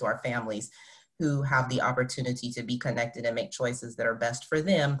that means to our families who have the opportunity to be connected and make choices that are best for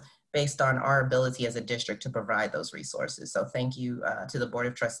them based on our ability as a district to provide those resources. So thank you to the Board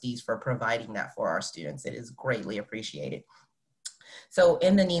of Trustees for providing that for our students. It is greatly appreciated. So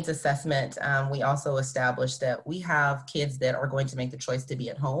in the needs assessment, we also established that we have kids that are going to make the choice to be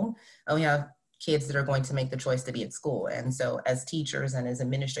at home, and we have kids that are going to make the choice to be at school. And so as teachers and as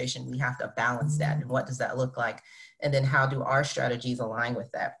administration, we have to balance that. And what does that look like? And then how do our strategies align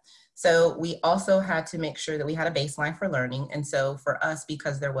with that? So we also had to make sure that we had a baseline for learning. And so for us,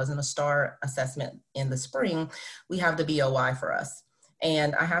 because there wasn't a STAR assessment in the spring, we have the BOI for us.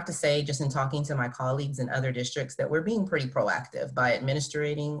 And I have to say, just in talking to my colleagues in other districts, that we're being pretty proactive by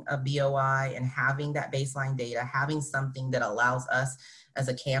administrating a BOI and having that baseline data, having something that allows us as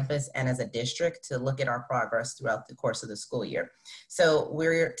a campus and as a district to look at our progress throughout the course of the school year. So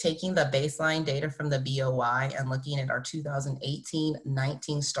we're taking the baseline data from the BOI and looking at our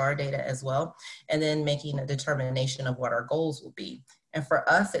 2018-19 STAR data as well, and then making a determination of what our goals will be. And for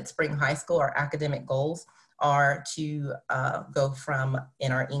us at Spring High School, our academic goals are to go from,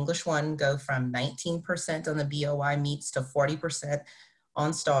 in our English 1, go from 19% on the BOI meets to 40%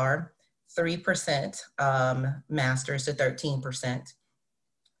 on STAR, 3% masters to 13%.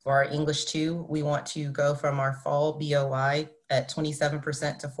 For our English 2, we want to go from our fall BOI at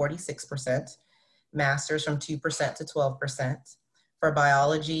 27% to 46%, masters from 2% to 12%. For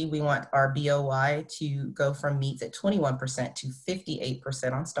biology, we want our BOI to go from meets at 21% to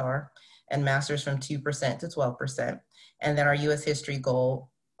 58% on STAR, and masters from 2% to 12%. And then our US history goal,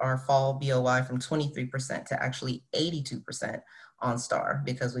 our fall BOI from 23% to actually 82% on STAR,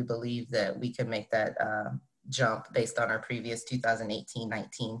 because we believe that we can make that jump based on our previous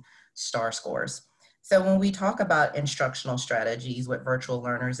 2018-19 STAR scores. So when we talk about instructional strategies with virtual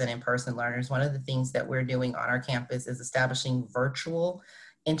learners and in-person learners, one of the things that we're doing on our campus is establishing virtual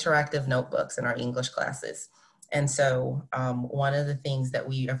interactive notebooks in our English classes. And so one of the things that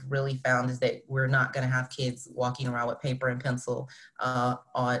we have really found is that we're not going to have kids walking around with paper and pencil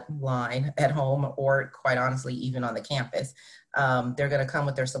online at home, or quite honestly, even on the campus. They're going to come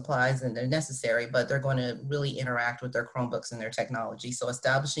with their supplies and they're necessary, but they're going to really interact with their Chromebooks and their technology. So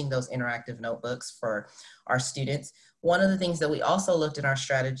establishing those interactive notebooks for our students. One of the things that we also looked at our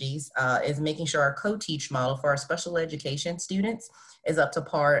strategies is making sure our co-teach model for our special education students is up to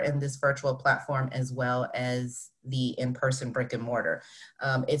par in this virtual platform, as well as the in-person brick and mortar.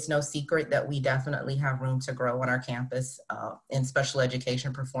 It's no secret that we definitely have room to grow on our campus in special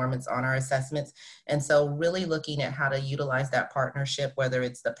education performance on our assessments. And so really looking at how to utilize that partnership, whether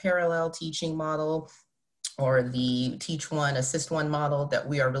it's the parallel teaching model or the Teach One, Assist One model, that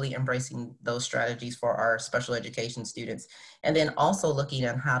we are really embracing those strategies for our special education students. And then also looking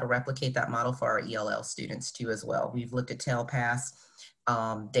at how to replicate that model for our ELL students too as well. We've looked at TailPass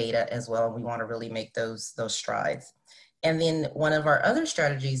data as well. We want to really make those strides. And then one of our other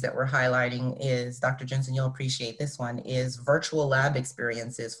strategies that we're highlighting is, Dr. Jensen, you'll appreciate this one, is virtual lab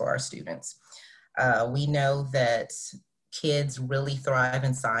experiences for our students. We know that kids really thrive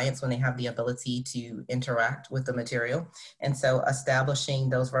in science when they have the ability to interact with the material. And so establishing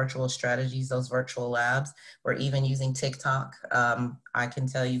those virtual strategies, those virtual labs, we're even using TikTok. I can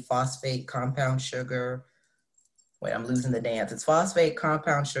tell you phosphate, compound sugar, wait, I'm losing the dance. It's phosphate,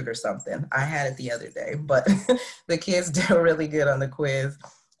 compound sugar, something. I had it the other day, but the kids did really good on the quiz.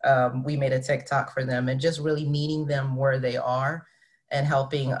 We made a TikTok for them and just really meeting them where they are and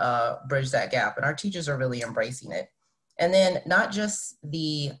helping bridge that gap. And our teachers are really embracing it. And then not just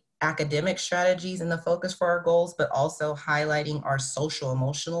the academic strategies and the focus for our goals, but also highlighting our social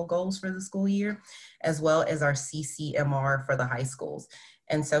emotional goals for the school year, as well as our CCMR for the high schools.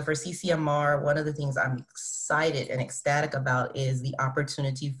 And so for CCMR, one of the things I'm excited and ecstatic about is the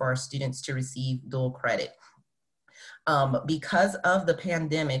opportunity for our students to receive dual credit. Because of the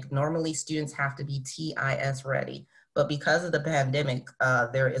pandemic, normally students have to be TIS ready, but because of the pandemic,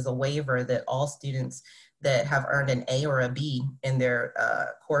 there is a waiver that all students that have earned an A or a B in their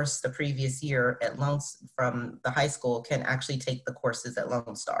course the previous year at from the high school can actually take the courses at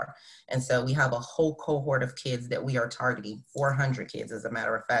Lone Star. And so we have a whole cohort of kids that we are targeting, 400 kids as a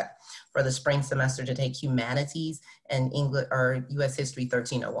matter of fact, for the spring semester to take humanities and English or US History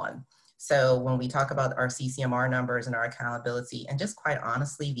 1301. So when we talk about our CCMR numbers and our accountability, and just quite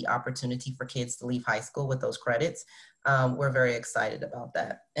honestly, the opportunity for kids to leave high school with those credits, we're very excited about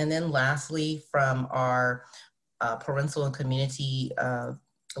that. And then lastly, from our parental and community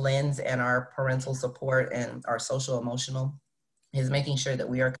lens and our parental support and our social emotional, is making sure that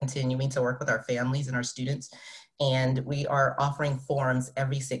we are continuing to work with our families and our students. And we are offering forums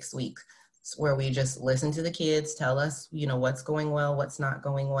every 6 weeks. where we just listen to the kids, tell us, you know, what's going well, what's not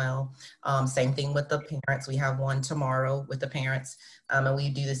going well. Same thing with the parents. We have one tomorrow with the parents, and we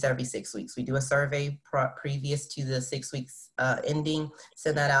do this every 6 weeks. We do a survey previous to the 6 weeks ending,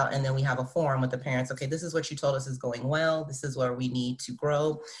 send that out, and then we have a forum with the parents. Okay, this is what you told us is going well. This is where we need to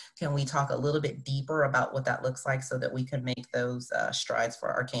grow. Can we talk a little bit deeper about what that looks like so that we can make those strides for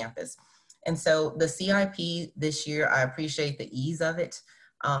our campus? And so the CIP this year, I appreciate the ease of it.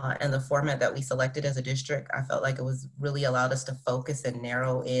 And the format that we selected as a district, I felt like it was really allowed us to focus and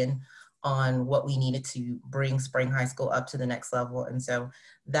narrow in on what we needed to bring Spring High School up to the next level. And so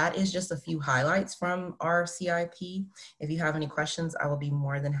that is just a few highlights from our CIP. If you have any questions, I will be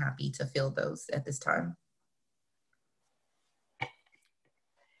more than happy to field those at this time.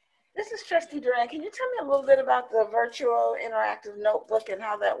 This is Trustee Duran. Can you tell me a little bit about the virtual interactive notebook and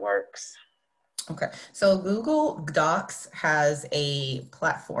how that works? Okay, so Google Docs has a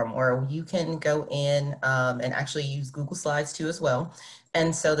platform where you can go in and actually use Google Slides too as well.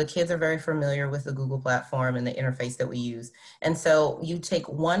 And so the kids are very familiar with the Google platform and the interface that we use. And so you take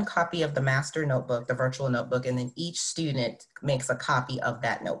one copy of the master notebook, the virtual notebook, and then each student makes a copy of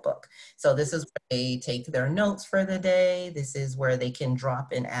that notebook. So this is where they take their notes for the day. This is where they can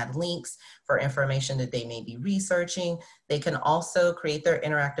drop and add links for information that they may be researching. They can also create their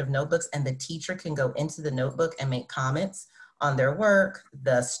interactive notebooks, and the teacher can go into the notebook and make comments on their work.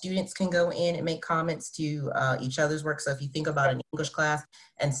 The students can go in and make comments to each other's work. So if you think about an English class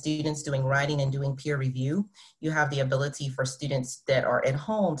and students doing writing and doing peer review, you have the ability for students that are at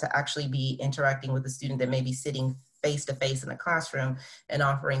home to actually be interacting with the student that may be sitting face-to-face in the classroom and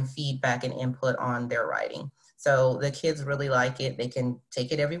offering feedback and input on their writing. So the kids really like it. They can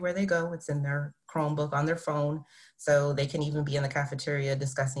take it everywhere they go. It's in their Chromebook on their phone. So they can even be in the cafeteria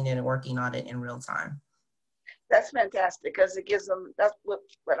discussing it and working on it in real time. That's fantastic because it gives them, that's what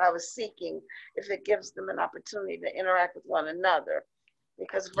I was seeking, if it gives them an opportunity to interact with one another,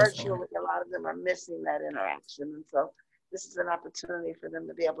 because virtually a lot of them are missing that interaction. And so this is an opportunity for them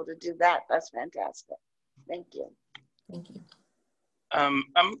to be able to do that. That's fantastic. Thank you. Thank you.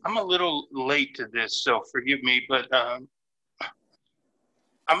 I'm a little late to this, so forgive me, but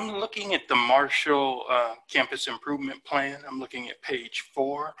I'm looking at the Marshall Campus Improvement Plan. I'm looking at page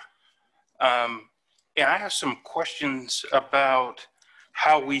 4. And I have some questions about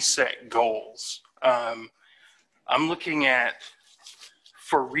how we set goals. I'm looking at,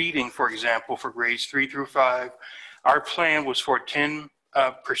 for reading, for example, for grades 3 through 5, our plan was for 10%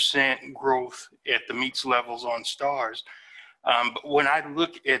 growth at the meets levels on STARS. But when I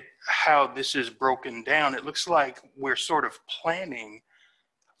look at how this is broken down, it looks like we're sort of planning.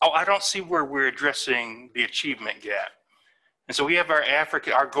 Oh, I don't see where we're addressing the achievement gap. And so we have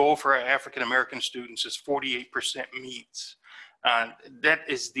our goal for our African-American students is 48% meets. That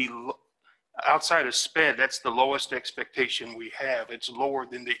is outside of SPED, that's the lowest expectation we have. It's lower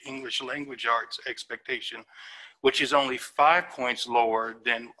than the English language arts expectation, which is only 5 points lower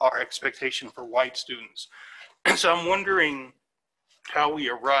than our expectation for white students. And so I'm wondering how we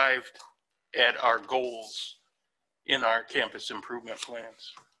arrived at our goals in our campus improvement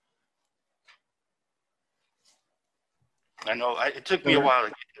plans. I know it took me a while to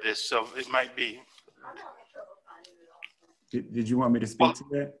get to this, so it might be. Did you want me to speak to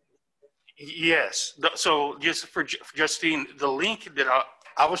that? Yes. So just for Justine, the link that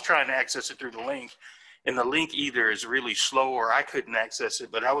I was trying to access it through the link, and the link either is really slow or I couldn't access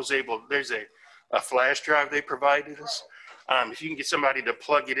it, but I was able, there's a flash drive they provided us. If you can get somebody to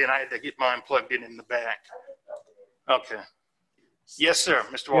plug it in, I had to get mine plugged in the back. Okay. Yes, sir,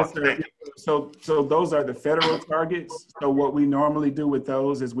 Mr. Walker. Yes, sir. So those are the federal targets. So what we normally do with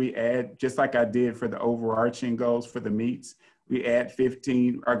those is we add, just like I did for the overarching goals for the meets, we add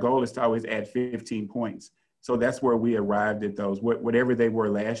 15. Our goal is to always add 15 points. So that's where we arrived at those. Whatever they were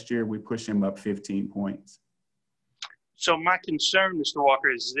last year, we push them up 15 points. So my concern, Mr.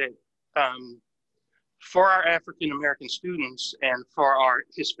 Walker, is that for our African-American students and for our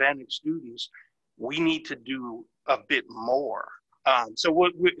Hispanic students, we need to do a bit more. So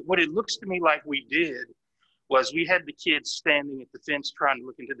what it looks to me like we did was we had the kids standing at the fence trying to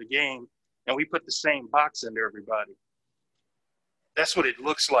look into the game, and we put the same box under everybody. That's what it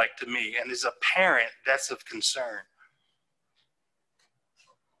looks like to me. And as a parent, that's of concern.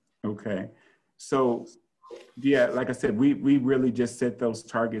 Okay. So yeah, like I said, we really just set those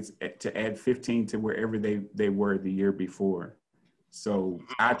targets to add 15 to wherever they were the year before. So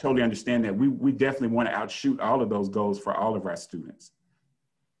I totally understand that. We definitely want to outshoot all of those goals for all of our students.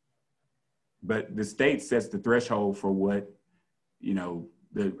 But the state sets the threshold for what, you know,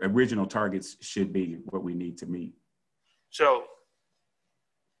 the original targets should be, what we need to meet. So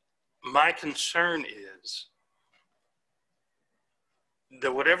My concern is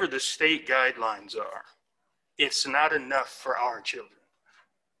that whatever the state guidelines are, it's not enough for our children.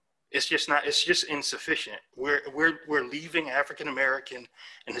 It's just not, it's just insufficient. We're leaving African American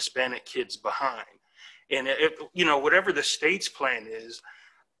and Hispanic kids behind. And if, you know, whatever the state's plan is,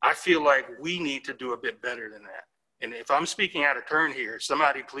 I feel like we need to do a bit better than that. And if I'm speaking out of turn here,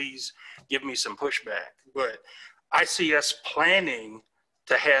 somebody please give me some pushback. But I see us planning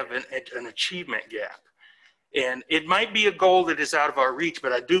to have an achievement gap. And it might be a goal that is out of our reach,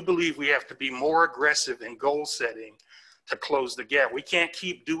 but I do believe we have to be more aggressive in goal setting to close the gap. We can't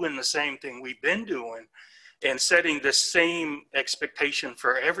keep doing the same thing we've been doing and setting the same expectation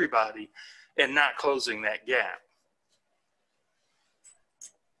for everybody and not closing that gap.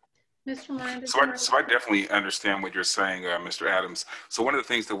 Mr. Miranda. So I definitely understand what you're saying, Mr. Adams. So one of the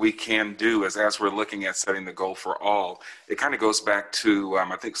things that we can do is, as we're looking at setting the goal for all, it kind of goes back to,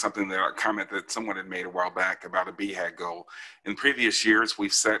 I think something that a comment that someone had made a while back about a BHAG goal. In previous years,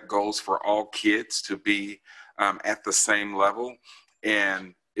 we've set goals for all kids to be at the same level,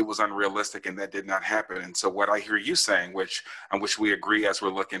 and it was unrealistic, and that did not happen. And so what I hear you saying, on which we agree as we're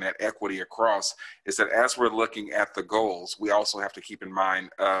looking at equity across, is that as we're looking at the goals, we also have to keep in mind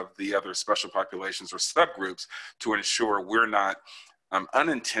of the other special populations or subgroups to ensure we're not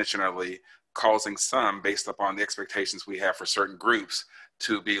unintentionally causing some, based upon the expectations we have for certain groups,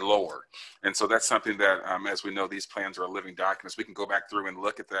 to be lower. And so that's something that, as we know, these plans are living documents. We can go back through and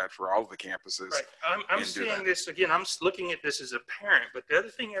look at that for all of the campuses. Right. I'm seeing this, again, I'm looking at this as a parent, but the other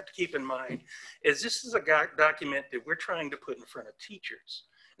thing you have to keep in mind is this is a document that we're trying to put in front of teachers.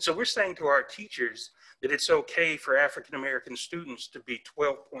 So we're saying to our teachers that it's okay for African-American students to be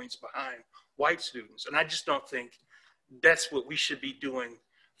 12 points behind white students. And I just don't think that's what we should be doing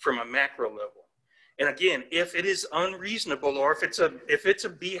from a macro level. And again, if it is unreasonable, or if it's a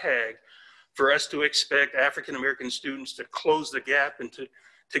BHAG for us to expect African-American students to close the gap and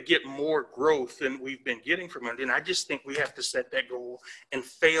to get more growth than we've been getting from them, then I just think we have to set that goal and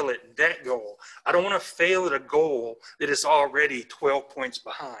fail at that goal. I don't want to fail at a goal that is already 12 points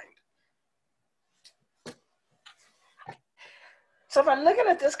behind. So if I'm looking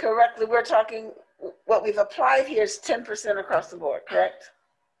at this correctly, we're talking, what we've applied here is 10% across the board, correct?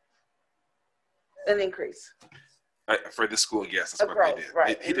 An increase. For this school, yes, that's what growth, they did.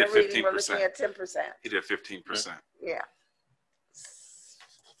 Right. He did 15%. We're looking at 10%. He did 15%. Yeah.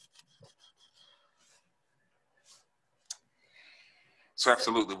 So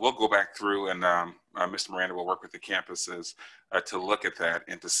absolutely, we'll go back through, and Mr. Miranda will work with the campuses to look at that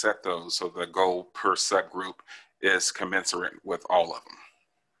and to set those so the goal per subgroup is commensurate with all of them.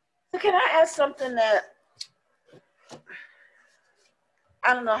 So can I ask something that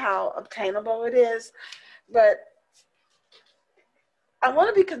I don't know how obtainable it is, but I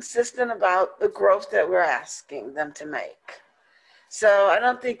want to be consistent about the growth that we're asking them to make. So I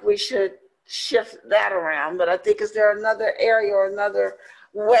don't think we should shift that around, but I think is there another area or another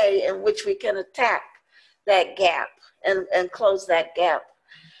way in which we can attack that gap and close that gap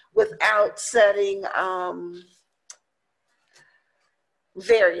without setting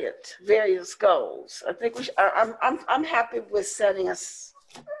various goals. I think we should, I'm happy with setting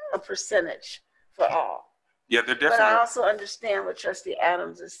a percentage for all. Yeah, they're definitely. But I also understand what Trustee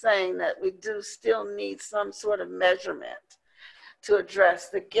Adams is saying, that we do still need some sort of measurement to address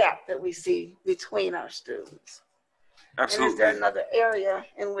the gap that we see between our students. Absolutely. And is there another area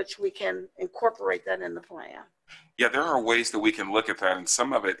in which we can incorporate that in the plan? Yeah, there are ways that we can look at that, and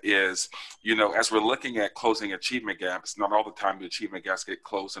some of it is, you know, as we're looking at closing achievement gaps, not all the time the achievement gaps get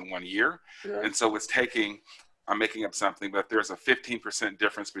closed in 1 year. Mm-hmm. And so it's taking, I'm making up something, but there's a 15%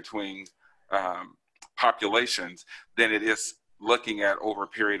 difference between populations, then it is looking at over a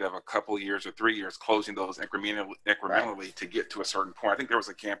period of a couple of years or 3 years, closing those incrementally to get to a certain point. I think there was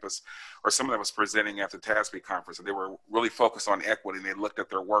a campus or someone that was presenting at the TASB conference, and they were really focused on equity, and they looked at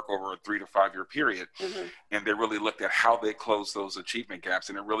their work over a 3 to 5 year period. Mm-hmm. And they really looked at how they closed those achievement gaps.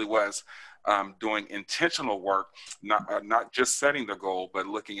 And it really was doing intentional work, not just setting the goal, but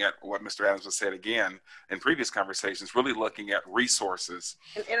looking at what Mr. Adams has said again in previous conversations, really looking at resources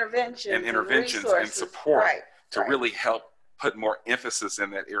and interventions and support to right. really help put more emphasis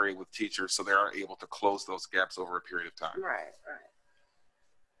in that area with teachers so they are able to close those gaps over a period of time. Right, right.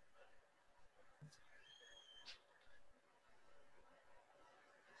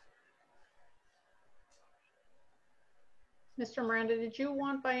 Mr. Miranda, did you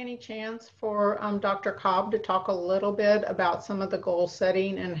want by any chance for Dr. Cobb to talk a little bit about some of the goal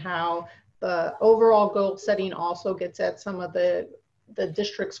setting and how the overall goal setting also gets at some of the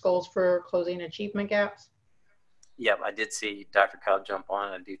district's goals for closing achievement gaps? Yep, I did see Dr. Cobb jump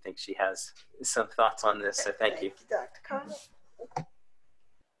on. I do think she has some thoughts on this, so thank you. Dr. Cobb.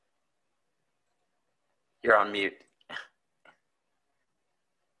 You're on mute.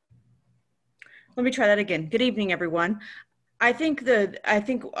 Let me try that again. Good evening, everyone. I think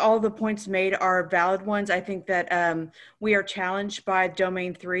all the points made are valid ones. I think that we are challenged by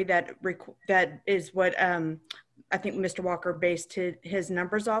domain 3. That is what I think Mr. Walker based his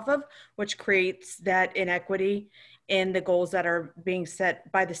numbers off of, which creates that inequity in the goals that are being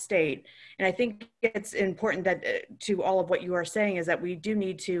set by the state. And I think it's important that to all of what you are saying is that we do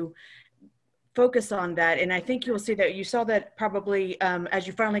need to focus on that. And I think you'll see that you saw that probably as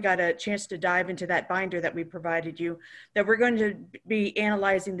you finally got a chance to dive into that binder that we provided you, that we're going to be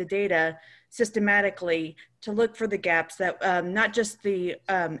analyzing the data systematically to look for the gaps that not just the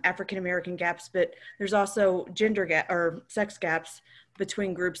African-American gaps, but there's also gender gap or sex gaps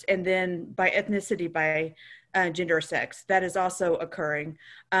between groups, and then by ethnicity, by gender or sex. That is also occurring.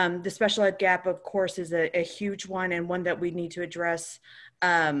 The special ed gap, of course, is a huge one, and one that we need to address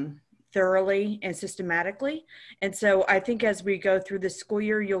thoroughly and systematically. And so I think as we go through this school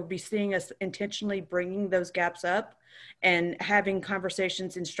year, you'll be seeing us intentionally bringing those gaps up and having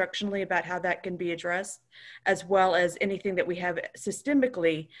conversations instructionally about how that can be addressed, as well as anything that we have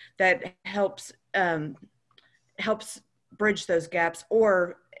systemically that helps bridge those gaps,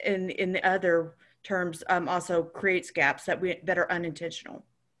 or in the other terms, also creates gaps that are unintentional.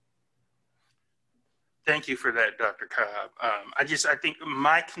 Thank you for that, Dr. Cobb. I think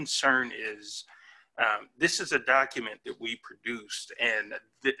my concern is this is a document that we produced, and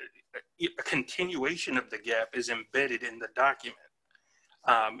a continuation of the gap is embedded in the document.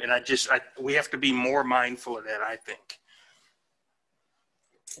 And we have to be more mindful of that, I think.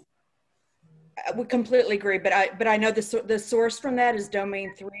 We completely agree, but I know the source from that is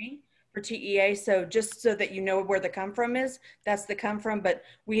domain 3 for TEA. So just so that you know where the come from is, that's the come from, but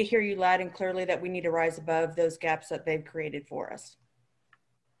we hear you loud and clearly that we need to rise above those gaps that they've created for us.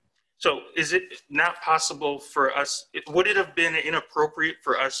 So is it not possible for us, would it have been inappropriate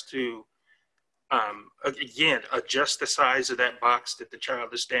for us to, again, adjust the size of that box that the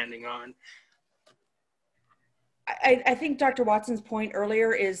child is standing on? I think Dr. Watson's point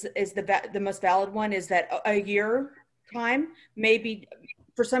earlier is the most valid one, is that a year time, maybe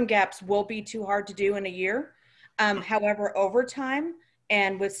for some gaps will be too hard to do in a year. However, over time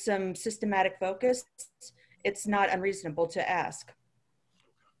and with some systematic focus, it's not unreasonable to ask.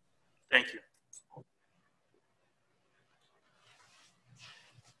 Thank you.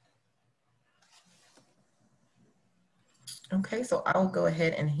 Okay, so I'll go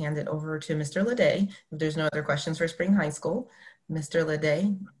ahead and hand it over to Mr. Leday. If there's no other questions for Spring High School, Mr.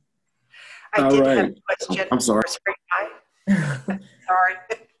 Leday. I did have a question. I'm sorry. For Spring High. Sorry.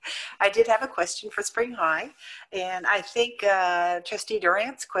 I did have a question for Spring High, and I think Trustee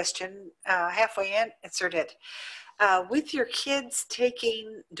Durant's question halfway answered it. With your kids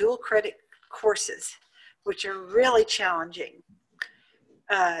taking dual credit courses, which are really challenging,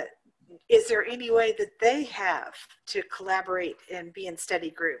 is there any way that they have to collaborate and be in study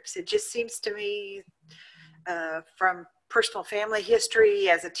groups? It just seems to me from personal family history,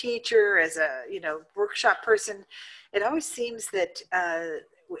 as a teacher, as a workshop person, it always seems that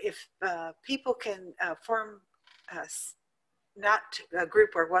if people can form not a group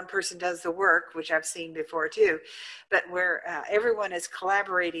where one person does the work, which I've seen before too, but where everyone is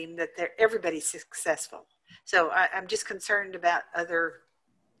collaborating, that everybody's successful. So I'm just concerned about other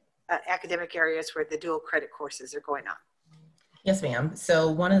academic areas where the dual credit courses are going on. Yes, ma'am. So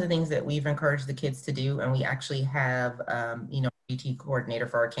one of the things that we've encouraged the kids to do, and we actually have, PT coordinator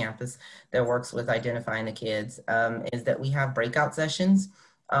for our campus that works with identifying the kids, is that we have breakout sessions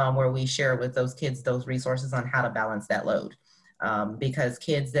where we share with those kids those resources on how to balance that load. Because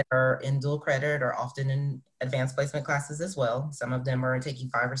kids that are in dual credit are often in advanced placement classes as well. Some of them are taking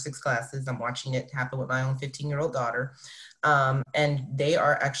 5 or 6 classes. I'm watching it happen with my own 15-year-old daughter. And they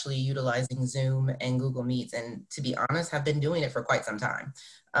are actually utilizing Zoom and Google Meets, and to be honest, have been doing it for quite some time.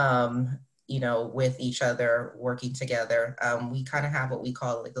 With each other, working together. We kind of have what we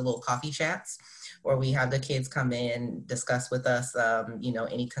call like the little coffee chats, where we have the kids come in, discuss with us,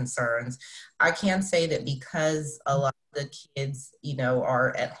 any concerns. I can say that because a lot of the kids,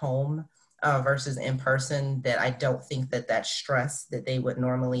 are at home, versus in person, that I don't think that that stress that they would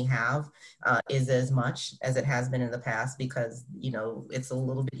normally have is as much as it has been in the past, because, you know, it's a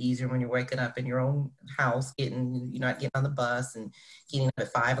little bit easier when you're waking up in your own house, you're not getting on the bus and getting up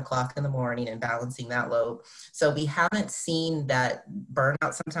at 5 o'clock in the morning and balancing that load. So we haven't seen that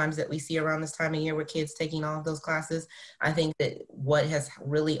burnout sometimes that we see around this time of year with kids taking all of those classes. I think that what has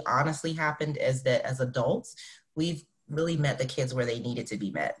really honestly happened is that as adults, we've really met the kids where they needed to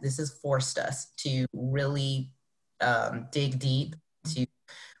be met. This has forced us to really dig deep, to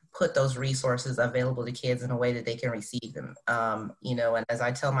put those resources available to kids in a way that they can receive them. You know, and as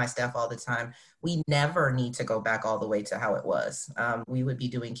I tell my staff all the time, we never need to go back all the way to how it was. We would be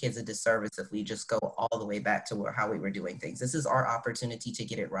doing kids a disservice if we just go all the way back to how we were doing things. This is our opportunity to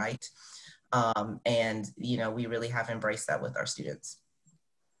get it right. And, you know, we really have embraced that with our students.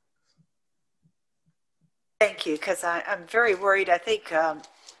 Thank you, because I'm very worried. I think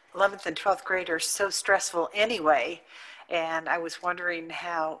 11th and 12th grade are so stressful anyway. And I was wondering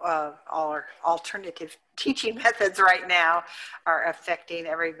how all our alternative teaching methods right now are affecting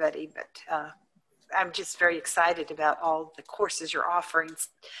everybody. But I'm just very excited about all the courses you're offering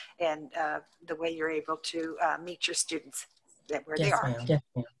and the way you're able to meet your students where they are. Yes,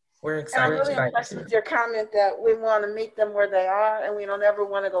 ma'am. We're I'm excited. really impressed with your comment that we want to meet them where they are and we don't ever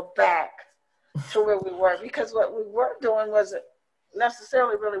want to go back to where we were, because what we were doing wasn't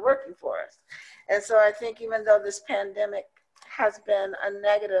necessarily really working for us. And so I think even though this pandemic has been a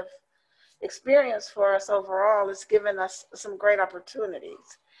negative experience for us overall, it's given us some great opportunities,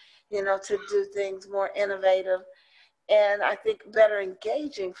 you know, to do things more innovative and I think better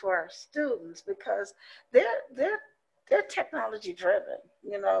engaging for our students, because they're technology driven,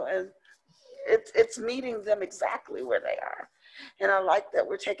 you know, and it's meeting them exactly where they are. And I like that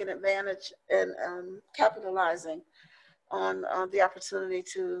we're taking advantage and capitalizing on the opportunity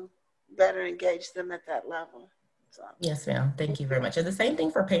to better engage them at that level. So. Yes, ma'am. Thank you very much. And the same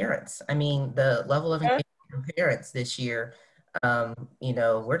thing for parents. I mean, the level of engagement from parents this year, you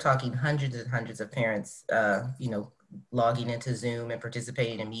know, we're talking hundreds and hundreds of parents, you know, logging into Zoom and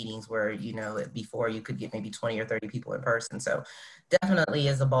participating in meetings where, you know, before you could get maybe 20 or 30 people in person. So definitely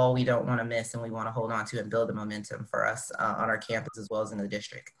is a ball we don't want to miss, and we want to hold on to and build the momentum for us on our campus as well as in the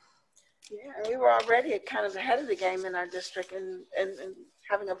district. Yeah, and we were already kind of ahead of the game in our district and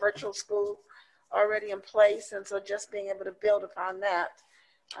having a virtual school already in place. And so just being able to build upon that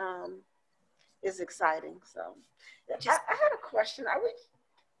is exciting. So I had a question. I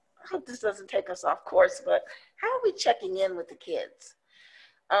hope this doesn't take us off course, but how are we checking in with the kids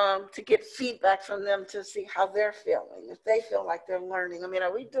to get feedback from them to see how they're feeling, if they feel like they're learning? I mean,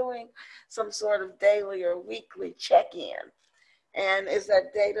 are we doing some sort of daily or weekly check-in? And is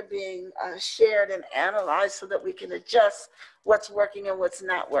that data being shared and analyzed so that we can adjust what's working and what's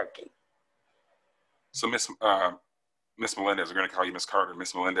not working? So Ms. Melendez, we're going to call you Ms. Carter.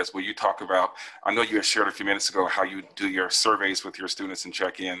 Ms. Melendez, will you talk about, I know you had shared a few minutes ago how you do your surveys with your students and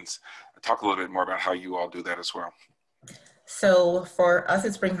check-ins. Talk a little bit more about how you all do that as well. So for us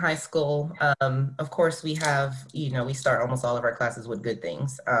at Spring High School, of course we have, you know, we start almost all of our classes with good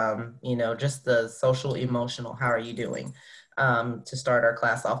things. You know, just the social, emotional, how are you doing? To start our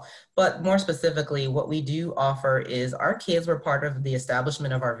class off. But more specifically, what we do offer is our kids were part of the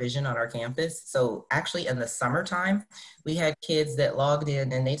establishment of our vision on our campus. So actually in the summertime, we had kids that logged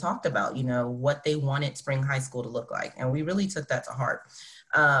in and they talked about, you know, what they wanted Spring High School to look like. And we really took that to heart.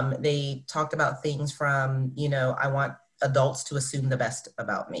 They talked about things from, you know, I want adults to assume the best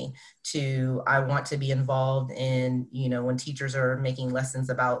about me, to I want to be involved in, you know, when teachers are making lessons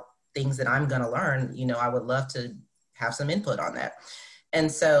about things that I'm going to learn, you know, I would love to have some input on that.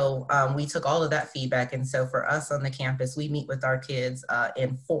 And so we took all of that feedback. And so for us on the campus, we meet with our kids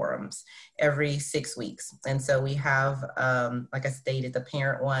in forums every 6 weeks. And so we have, like I stated, the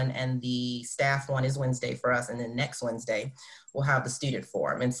parent one and the staff one is Wednesday for us. And then next Wednesday, we'll have the student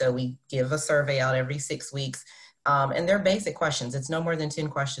forum. And so we give a survey out every 6 weeks. And they're basic questions. It's no more than 10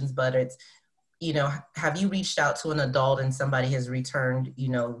 questions, but it's, you know, have you reached out to an adult and somebody has returned, you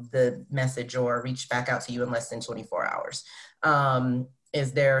know, the message or reached back out to you in less than 24 hours?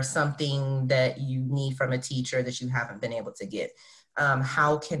 Is there something that you need from a teacher that you haven't been able to get?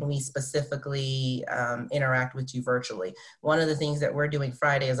 How can we specifically interact with you virtually? One of the things that we're doing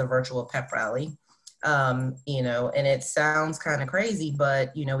Friday is a virtual pep rally. You know, and it sounds kind of crazy,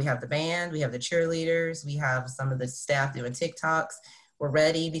 but, you know, we have the band, we have the cheerleaders, we have some of the staff doing TikToks. We're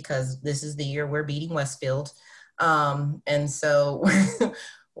ready because this is the year we're beating Westfield. And so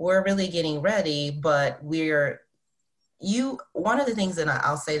we're really getting ready, but one of the things, and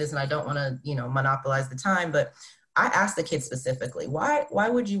I'll say this and I don't want to, you know, monopolize the time, but I asked the kids specifically, why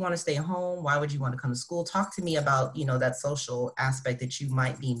would you want to stay home? Why would you want to come to school? Talk to me about, you know, that social aspect that you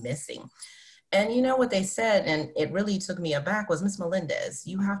might be missing. And you know what they said, and it really took me aback, was, Ms. Melendez,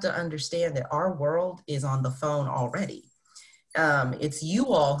 you have to understand that our world is on the phone already. It's you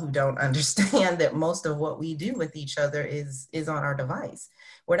all who don't understand that most of what we do with each other is on our device.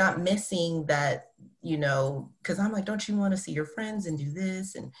 We're not missing that, you know, because I'm like, don't you want to see your friends and do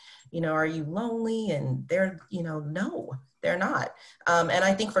this? And, you know, are you lonely? And they're, you know, no, they're not. And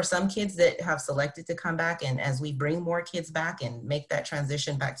I think for some kids that have selected to come back, and as we bring more kids back and make that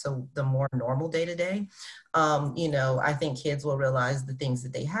transition back to the more normal day-to-day, you know, I think kids will realize the things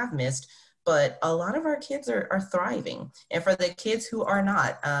that they have missed. But a lot of our kids are thriving. And for the kids who are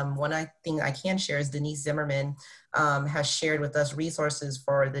not, one thing I can share is Denise Zimmerman has shared with us resources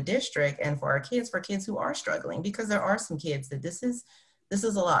for the district and for our kids, for kids who are struggling, because there are some kids that this is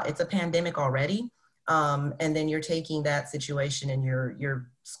a lot. It's a pandemic already. And then you're taking that situation and your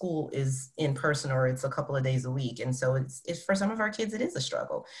school is in person, or it's a couple of days a week. And so it's for some of our kids, it is a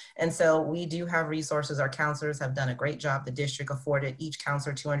struggle. And so we do have resources. Our counselors have done a great job. The district afforded each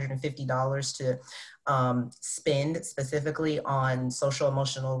counselor $250 to spend specifically on social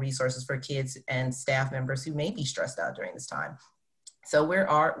emotional resources for kids and staff members who may be stressed out during this time. So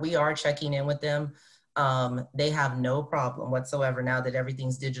we are checking in with them. They have no problem whatsoever now that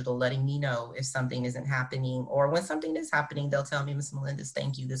everything's digital, letting me know if something isn't happening, or when something is happening, they'll tell me, Ms. Melendez,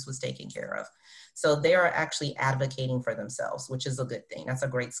 thank you, this was taken care of. So they are actually advocating for themselves, which is a good thing. That's a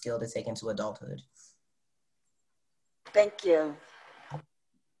great skill to take into adulthood. Thank you.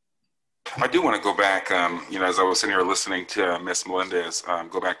 I do want to go back, you know, as I was sitting here listening to Ms. Melendez,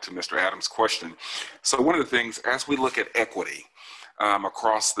 go back to Mr. Adams' question. So one of the things, as we look at equity,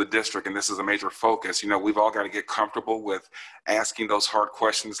 across the district, and this is a major focus, you know, we've all got to get comfortable with asking those hard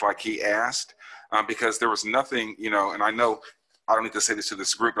questions like he asked, because there was nothing, you know, and I know I don't need to say this to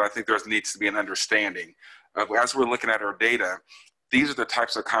this group, but I think there needs to be an understanding of, as we're looking at our data, these are the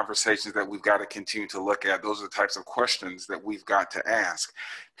types of conversations that we've got to continue to look at. Those are the types of questions that we've got to ask,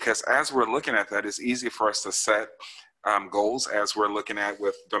 because as we're looking at that, it's easy for us to set goals, as we're looking at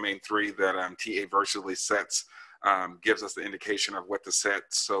with Domain 3 that TA virtually sets, gives us the indication of what to set,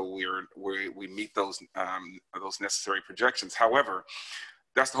 so we meet those necessary projections. However,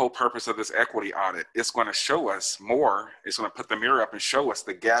 that's the whole purpose of this equity audit. It's going to show us more. It's going to put the mirror up and show us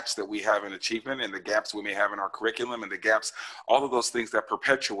the gaps that we have in achievement, and the gaps we may have in our curriculum, and the gaps, all of those things that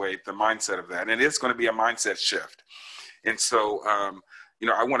perpetuate the mindset of that. And it's going to be a mindset shift. And so, you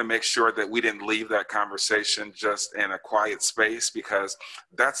know, I want to make sure that we didn't leave that conversation just in a quiet space, because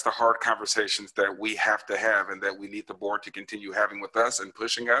that's the hard conversations that we have to have, and that we need the board to continue having with us and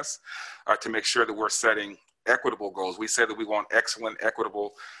pushing us to make sure that we're setting equitable goals. We say that we want excellent,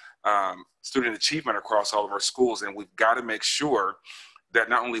 equitable student achievement across all of our schools, and we've got to make sure that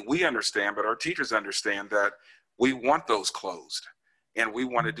not only we understand, but our teachers understand that we want those closed. And we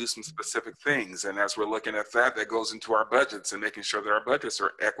want to do some specific things. And as we're looking at that, that goes into our budgets and making sure that our budgets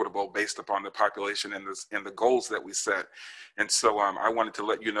are equitable based upon the population and the goals that we set. And so I wanted to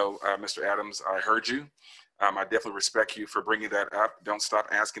let you know, Mr. Adams, I heard you. I definitely respect you for bringing that up. Don't stop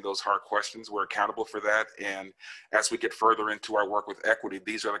asking those hard questions. We're accountable for that. And as we get further into our work with equity,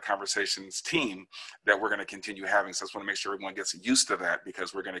 these are the conversations team that we're going to continue having. So I just want to make sure everyone gets used to that,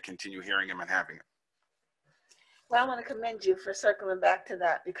 because we're going to continue hearing them and having it. Well, I want to commend you for circling back to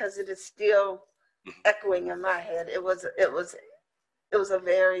that, because it is still echoing in my head. It was a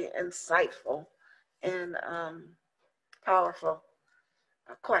very insightful and powerful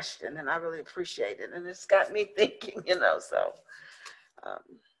question, and I really appreciate it. And it's got me thinking, you know, so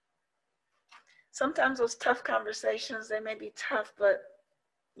sometimes those tough conversations, they may be tough, but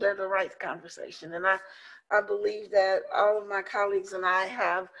they're the right conversation. And I believe that all of my colleagues and I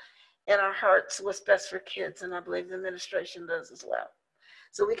have in our hearts what's best for kids, and I believe the administration does as well.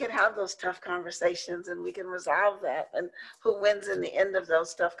 So we can have those tough conversations, and we can resolve that, and who wins in the end of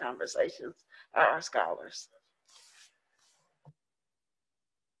those tough conversations are our scholars.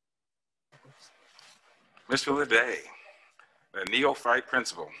 Mr. Leday, the neophyte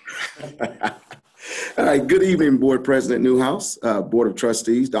principal. All right, good evening, Board President Newhouse, Board of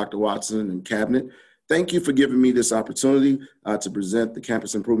Trustees, Dr. Watson, and Cabinet. Thank you for giving me this opportunity to present the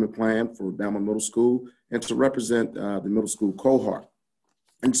Campus Improvement Plan for Bama Middle School and to represent the middle school cohort.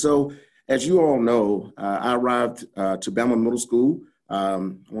 And so, as you all know, I arrived to Bama Middle School, I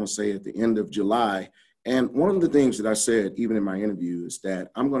want to say at the end of July. And one of the things that I said, even in my interview, is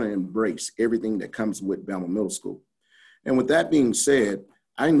that I'm going to embrace everything that comes with Bama Middle School. And with that being said,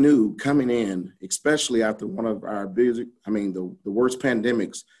 I knew coming in, especially after one of our the worst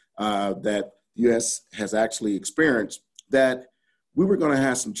pandemics that the U.S. has actually experienced, that we were going to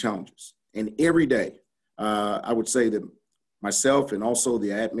have some challenges. And every day, I would say that myself and also the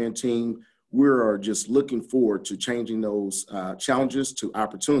admin team, we are just looking forward to changing those challenges to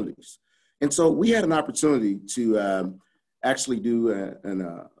opportunities. And so we had an opportunity to actually do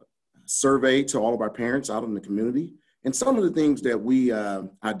a survey to all of our parents out in the community. And some of the things that we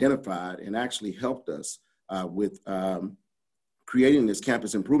identified and actually helped us with creating this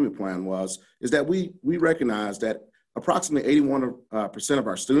campus improvement plan is that we recognized that approximately 81% of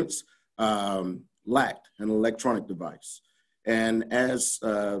our students lacked an electronic device. And as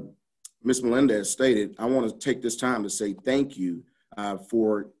Ms. Melendez stated, I want to take this time to say thank you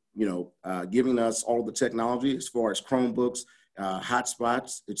for giving us all the technology as far as Chromebooks,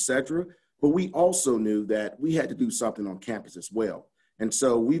 hotspots, etc. But we also knew that we had to do something on campus as well. And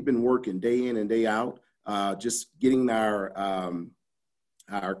so we've been working day in and day out, just getting our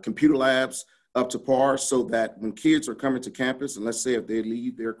computer labs up to par so that when kids are coming to campus, and let's say if they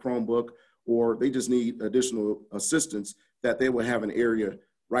leave their Chromebook or they just need additional assistance, that they will have an area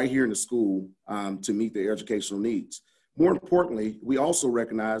right here in the school to meet their educational needs. More importantly, we also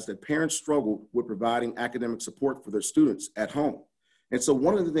recognize that parents struggle with providing academic support for their students at home. And so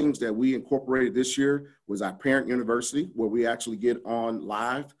one of the things that we incorporated this year was our Parent University, where we actually get on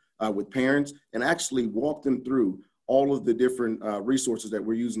live with parents and actually walk them through all of the different resources that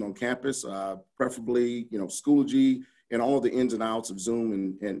we're using on campus, preferably, Schoology and all of the ins and outs of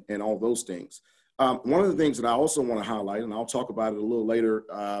Zoom and all those things. One of the things that I also want to highlight, and I'll talk about it a little later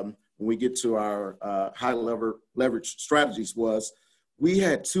when we get to our high leverage strategies, was we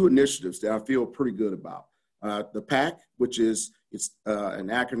had two initiatives that I feel pretty good about. The PAC, which is an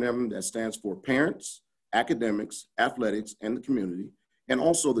acronym that stands for Parents, Academics, Athletics, and the Community, and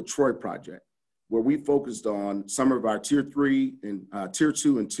also the Troy Project, where we focused on some of our tier 2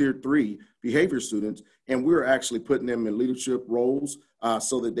 and tier 3 behavior students, and we're actually putting them in leadership roles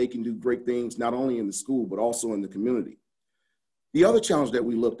so that they can do great things, not only in the school, but also in the community. The other challenge that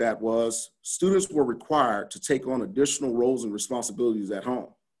we looked at was students were required to take on additional roles and responsibilities at home.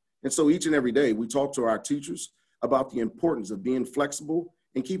 And so each and every day, we talk to our teachers about the importance of being flexible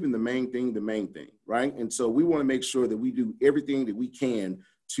and keeping the main thing, right? And so we want to make sure that we do everything that we can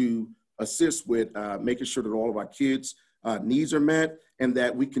to assist with making sure that all of our kids' needs are met and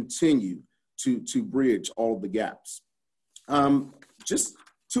that we continue to bridge all of the gaps. Just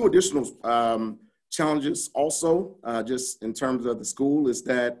two additional challenges also, just in terms of the school, is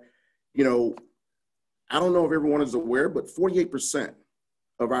that, I don't know if everyone is aware, but 48%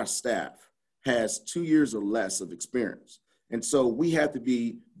 of our staff has 2 years or less of experience. And so we have to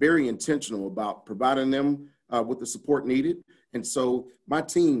be very intentional about providing them with the support needed. And so my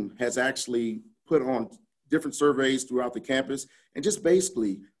team has actually put on different surveys throughout the campus and just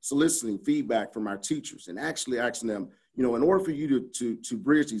basically soliciting feedback from our teachers and actually asking them, in order for you to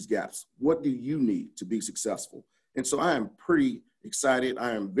bridge these gaps, what do you need to be successful? And so I am pretty excited.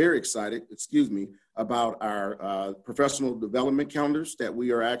 I am very excited, about our professional development calendars that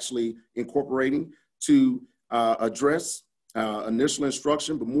we are actually incorporating to address initial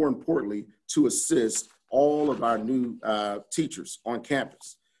instruction, but more importantly, to assist all of our new teachers on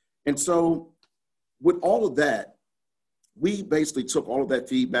campus. And so with all of that, we basically took all of that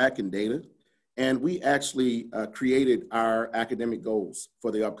feedback and data, and we actually created our academic goals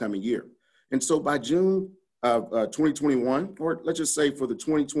for the upcoming year. And so by June of 2021, or let's just say for the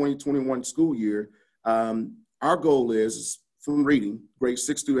 2020-21 school year, our goal is, from reading, grades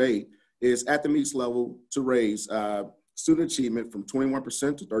 6 through 8, is at the MEAS level to raise student achievement from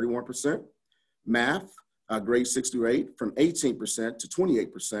 21% to 31%, math, grades 6 through 8, from 18% to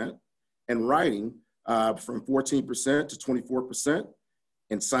 28%, and writing from 14% to 24%,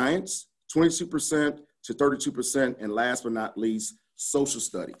 and science, 22% to 32%, and last but not least, social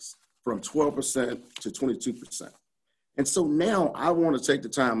studies, from 12% to 22%. And so now I want to take the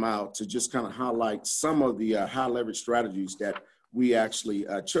time out to just kind of highlight some of the high leverage strategies that we actually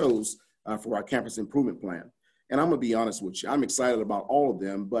chose for our campus improvement plan. And I'm gonna be honest with you, I'm excited about all of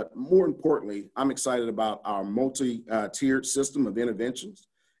them, but more importantly, I'm excited about our multi-tiered system of interventions.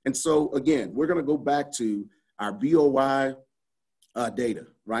 And so again, we're gonna go back to our BOY data,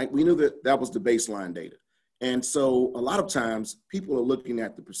 right? We knew that that was the baseline data. And so a lot of times people are looking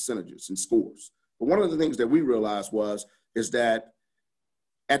at the percentages and scores. But one of the things that we realized is that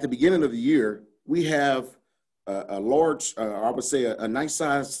at the beginning of the year, we have a large, I would say a nice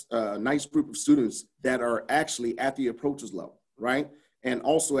size, nice group of students that are actually at the approaches level, right? And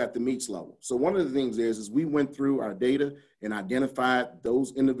also at the meets level. So one of the things is we went through our data and identified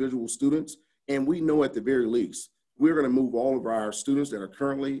those individual students. And we know at the very least, we're gonna move all of our students that are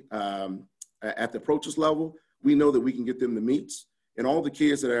currently at the approaches level, we know that we can get them to meets. And all the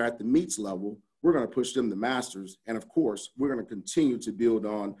kids that are at the meets level, we're going to push them to masters. And of course, we're going to continue to build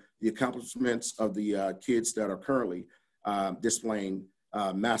on the accomplishments of the kids that are currently displaying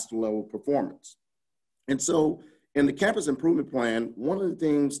master level performance. And so in the campus improvement plan, one of the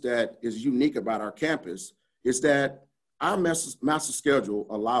things that is unique about our campus is that our master schedule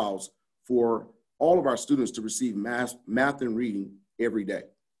allows for all of our students to receive math and reading every day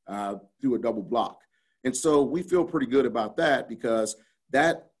through a double block. And so we feel pretty good about that because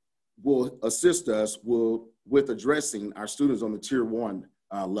that will assist us with addressing our students on the tier 1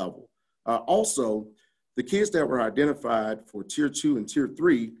 level. Also, the kids that were identified for tier 2 and tier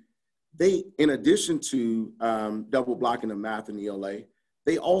 3, they, in addition to double blocking of math and ELA,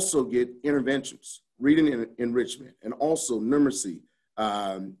 they also get interventions, reading enrichment, and also numeracy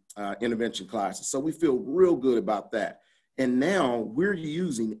intervention classes. So we feel real good about that. And now we're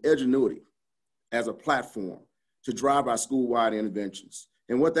using Edgenuity as a platform to drive our school-wide interventions.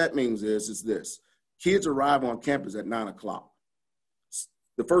 And what that means is this: kids arrive on campus at 9 o'clock.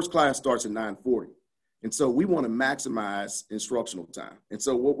 The first class starts at 9:40. And so we want to maximize instructional time. And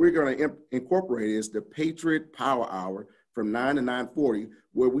so what we're going to incorporate is the Patriot Power Hour from 9 to 9:40,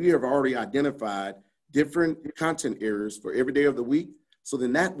 where we have already identified different content areas for every day of the week. So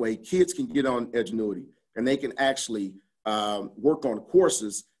then that way kids can get on Edgenuity and they can actually work on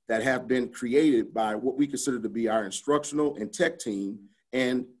courses that have been created by what we consider to be our instructional and tech team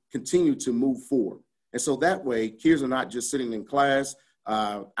and continue to move forward. And so that way kids are not just sitting in class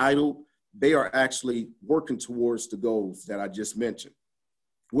idle, they are actually working towards the goals that I just mentioned.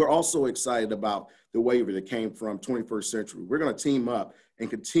 We're also excited about the waiver that came from 21st Century. We're going to team up and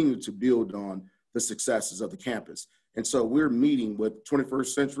continue to build on the successes of the campus. And so we're meeting with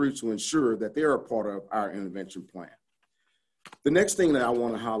 21st Century to ensure that they're a part of our intervention plan. The next thing that I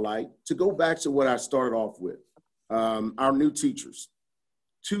want to highlight, to go back to what I started off with, our new teachers,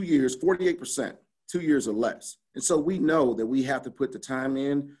 2 years, 48%, 2 years or less. And so we know that we have to put the time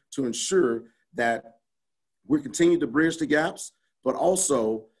in to ensure that we continue to bridge the gaps, but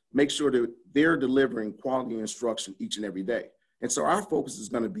also make sure that they're delivering quality instruction each and every day. And so our focus is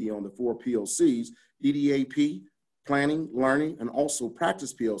going to be on the 4 PLCs, EDAP, planning, learning, and also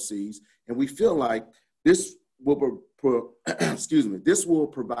practice PLCs. And we feel like this will, this will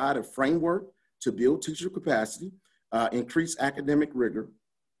provide a framework to build teacher capacity, increase academic rigor,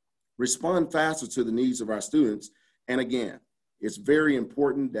 respond faster to the needs of our students. And again, it's very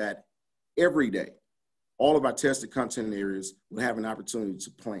important that every day, all of our tested content areas will have an opportunity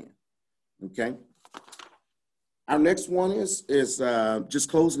to plan, okay? Our next one is just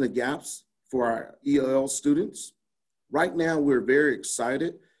closing the gaps for our ELL students. Right now, we're very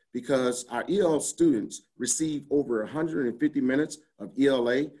excited because our ELL students receive over 150 minutes of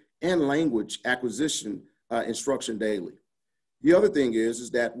ELA and language acquisition instruction daily. The other thing is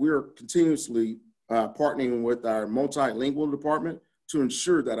that we're continuously partnering with our multilingual department to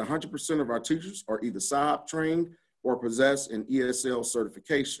ensure that 100% of our teachers are either SIOP trained or possess an ESL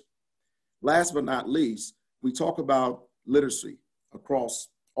certification. Last but not least, we talk about literacy across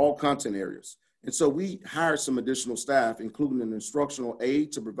all content areas. And so we hired some additional staff, including an instructional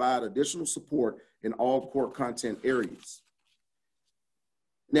aide, to provide additional support in all core content areas.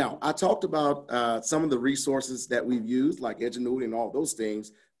 Now, I talked about some of the resources that we've used, like Edgenuity and all those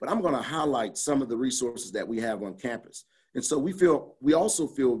things, but I'm going to highlight some of the resources that we have on campus. And so we also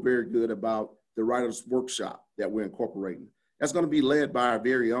feel very good about the Writers' Workshop that we're incorporating. That's going to be led by our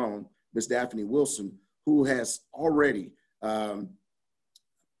very own Ms. Daphne Wilson, who has already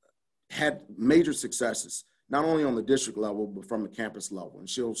had major successes, not only on the district level, but from the campus level. And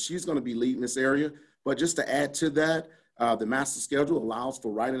she's going to be leading this area. But just to add to that, the master schedule allows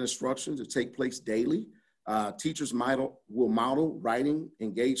for writing instruction to take place daily. Teachers will model writing,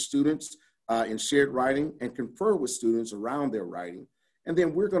 engage students in shared writing, and confer with students around their writing. And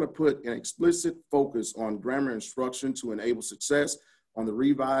then we're going to put an explicit focus on grammar instruction to enable success on the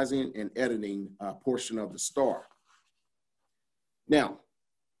revising and editing portion of the STAR. Now,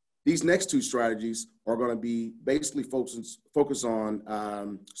 these next two strategies are going to be basically focus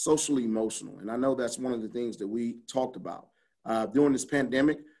on social emotional. And I know that's one of the things that we talked about. During this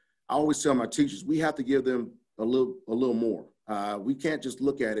pandemic, I always tell my teachers, we have to give them a little more. We can't just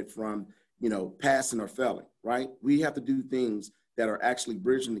look at it from, passing or failing, right? We have to do things that are actually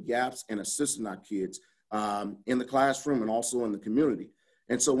bridging the gaps and assisting our kids in the classroom and also in the community.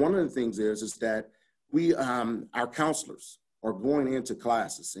 And so one of the things is that our counselors are going into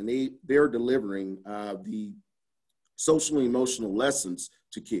classes and they're delivering the social and emotional lessons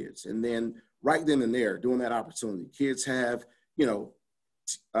to kids. And then right then and there, during that opportunity, kids have,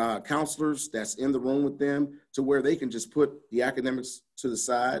 counselors that's in the room with them to where they can just put the academics to the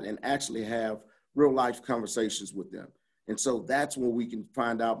side and actually have real life conversations with them. And so that's when we can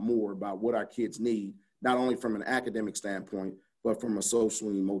find out more about what our kids need, not only from an academic standpoint, but from a social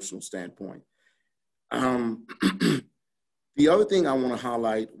and emotional standpoint. The other thing I want to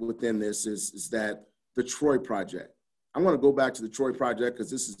highlight within this is that the Troy Project. I'm going to go back to the Troy Project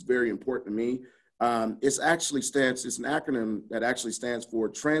because this is very important to me. It's an acronym that actually stands for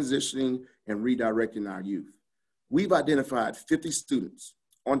Transitioning and Redirecting Our Youth. We've identified 50 students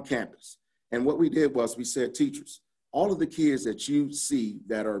on campus. And what we did was we said, teachers, all of the kids that you see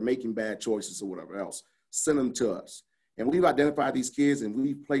that are making bad choices or whatever else, send them to us. And we've identified these kids and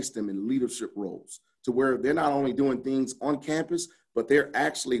we've placed them in leadership roles to where they're not only doing things on campus, but they're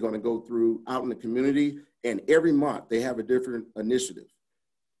actually going to go through out in the community. And every month they have a different initiative.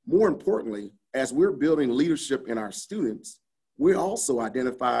 More importantly, as we're building leadership in our students, we also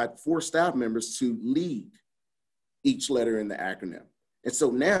identified 4 staff members to lead each letter in the acronym. And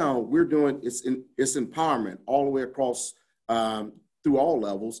so now we're doing, it's empowerment all the way across through all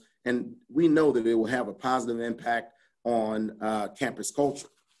levels. And we know that it will have a positive impact on campus culture.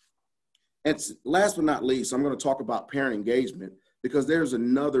 And last but not least, I'm going to talk about parent engagement because there's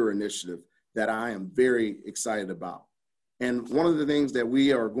another initiative that I am very excited about. And one of the things that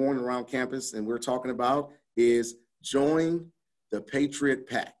we are going around campus and we're talking about is join the Patriot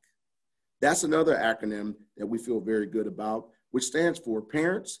Pack. That's another acronym that we feel very good about, which stands for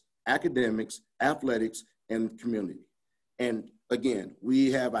Parents, Academics, Athletics, and Community. And again,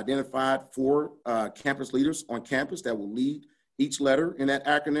 we have identified 4 campus leaders on campus that will lead each letter in that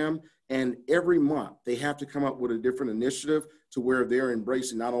acronym. And every month they have to come up with a different initiative to where they're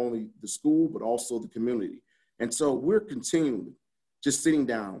embracing not only the school, but also the community. And so we're continually just sitting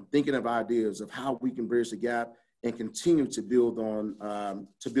down, thinking of ideas of how we can bridge the gap and continue to build on,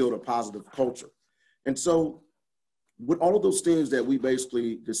 to build a positive culture. And so with all of those things that we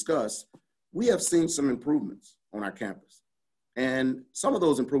basically discussed, we have seen some improvements on our campus. And some of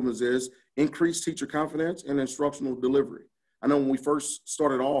those improvements is increased teacher confidence and instructional delivery. I know when we first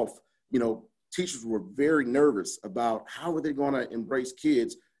started off, teachers were very nervous about how were they going to embrace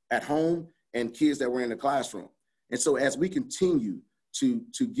kids at home and kids that were in the classroom. And so as we continue to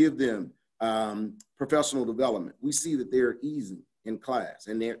give them professional development, we see that they're easing in class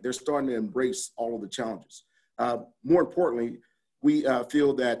and they're starting to embrace all of the challenges. More importantly, we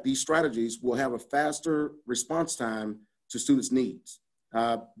feel that these strategies will have a faster response time to students' needs.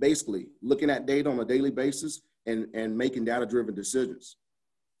 Basically, looking at data on a daily basis and making data-driven decisions.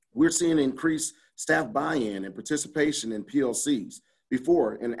 We're seeing increased staff buy-in and participation in PLCs.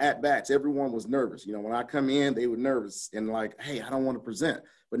 Before, in at-bats, everyone was nervous. When I come in, they were nervous and like, hey, I don't want to present.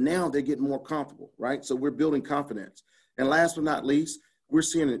 But now they're getting more comfortable, right? So we're building confidence. And last but not least, we're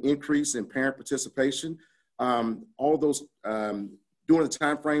seeing an increase in parent participation. All those, during the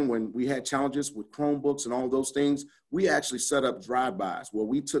time frame when we had challenges with Chromebooks and all those things, we actually set up drive-bys where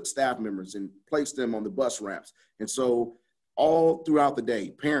we took staff members and placed them on the bus ramps. And so all throughout the day,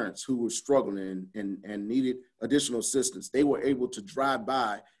 parents who were struggling and needed additional assistance, they were able to drive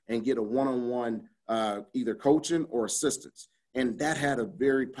by and get a one-on-one either coaching or assistance. And that had a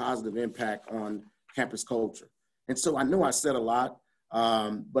very positive impact on campus culture. And so I know I said a lot,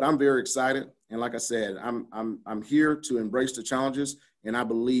 but I'm very excited. And like I said, I'm here to embrace the challenges. And I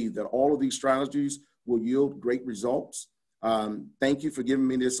believe that all of these strategies will yield great results. Thank you for giving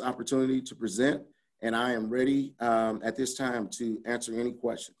me this opportunity to present. And I am ready at this time to answer any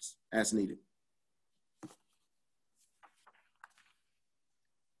questions as needed.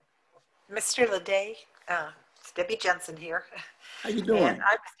 Mr. Leday, it's Debbie Jensen here. How you doing? And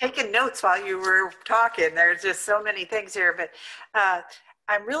I was taking notes while you were talking. There's just so many things here, but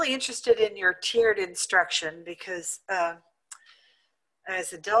I'm really interested in your tiered instruction because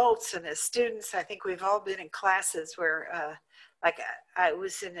as adults and as students, I think we've all been in classes where like I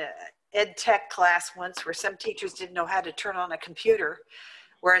was in a ed tech class once where some teachers didn't know how to turn on a computer,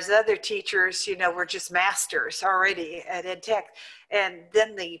 whereas other teachers, were just masters already at ed tech. And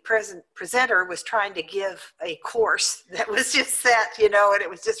then the presenter was trying to give a course that was just set, and it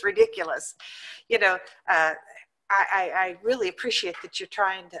was just ridiculous. I really appreciate that you're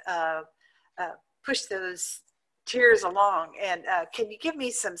trying to push those tiers along. And can you give me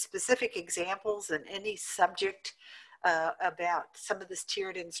some specific examples in any subject about some of this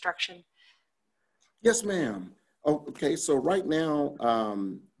tiered instruction? Yes, ma'am. Okay, so right now,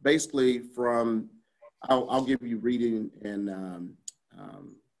 basically from, I'll give you reading and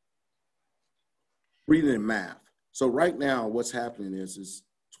reading and math. So right now, what's happening is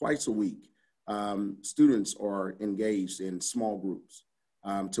twice a week, students are engaged in small groups.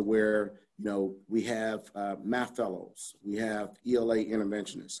 to where, we have math fellows, we have ELA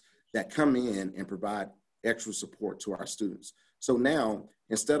interventionists that come in and provide extra support to our students. So now,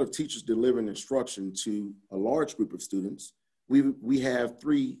 instead of teachers delivering instruction to a large group of students, we have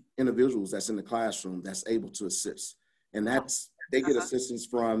 3 individuals that's in the classroom that's able to assist. And they get assistance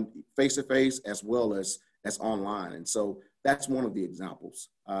from face-to-face as well as online. And so that's one of the examples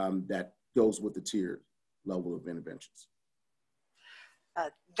that goes with the tiered level of interventions.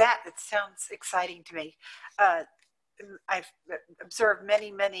 That sounds exciting to me. I've observed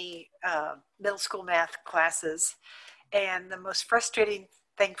many middle school math classes, and the most frustrating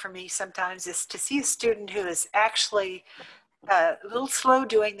thing for me sometimes is to see a student who is actually a little slow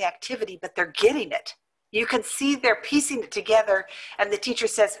doing the activity, but they're getting it. You can see they're piecing it together, and the teacher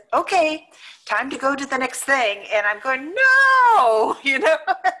says, okay, time to go to the next thing. And I'm going, no,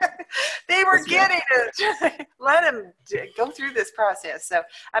 they were getting it. Let them go through this process. So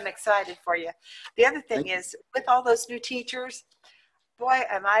I'm excited for you. The other thing is, with all those new teachers, boy,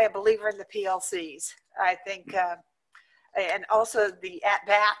 am I a believer in the PLCs. I think, and also the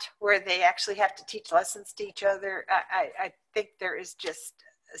at-bat, where they actually have to teach lessons to each other. I think there is just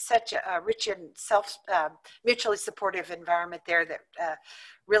such a rich and mutually supportive environment there that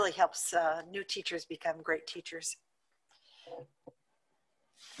really helps new teachers become great teachers.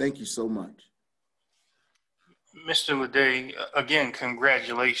 Thank you so much. Mr. Leday, again,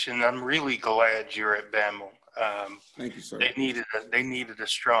 congratulations. I'm really glad you're at BAML. Thank you, sir. They needed a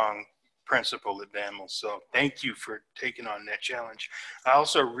strong principal at BAML, so thank you for taking on that challenge. I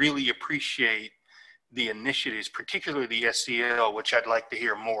also really appreciate the initiatives, particularly the SEL, which I'd like to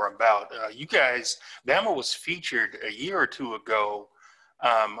hear more about. You guys, BAML was featured a year or 2 ago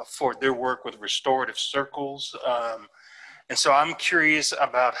for their work with restorative circles. And so I'm curious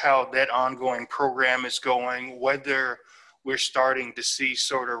about how that ongoing program is going, whether we're starting to see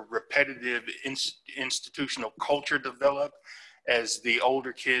sort of repetitive institutional culture develop as the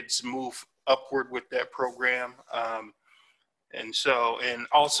older kids move upward with that program. And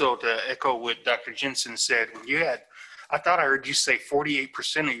also to echo what Dr. Jensen said, I thought I heard you say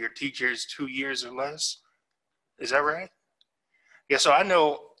 48% of your teachers 2 years or less. Is that right? Yeah, so I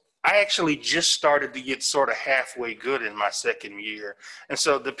know I actually just started to get sort of halfway good in my 2nd year. And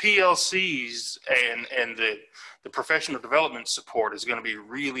so the PLCs and the professional development support is going to be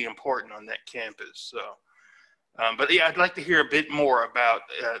really important on that campus. So, but yeah, I'd like to hear a bit more about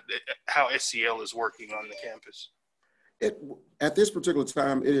how SEL is working on the campus. At this particular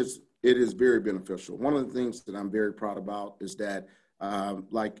time, it is very beneficial. One of the things that I'm very proud about is that,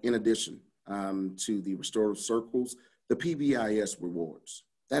 like in addition to the restorative circles, the PBIS rewards.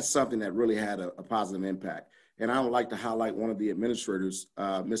 That's something that really had a positive impact. And I would like to highlight one of the administrators,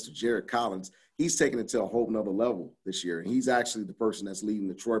 Mr. Jared Collins. He's taken it to a whole nother level this year. And he's actually the person that's leading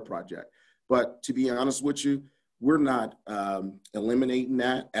the Troy project. But to be honest with you, we're not eliminating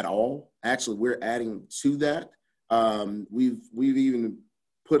that at all. Actually, we're adding to that. We've even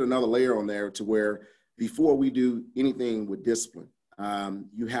put another layer on there to where before we do anything with discipline,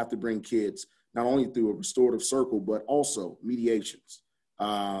 you have to bring kids not only through a restorative circle, but also mediations.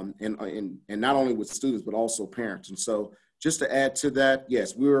 And not only with students, but also parents. And so just to add to that,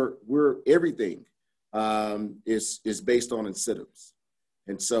 yes, everything is based on incentives.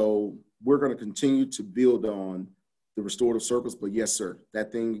 And so we're going to continue to build on the restorative circles, but yes, sir,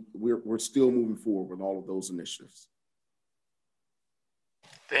 that thing, we're still moving forward with all of those initiatives.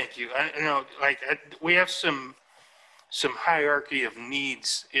 Thank you. I know, we have some hierarchy of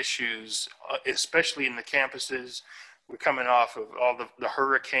needs issues, especially in the campuses. We're coming off of all the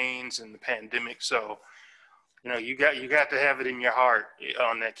hurricanes and the pandemic, so you got to have it in your heart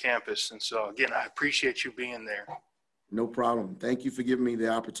on that campus. And so again, I appreciate you being there. No problem. Thank you for giving me the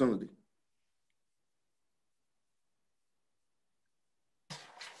opportunity.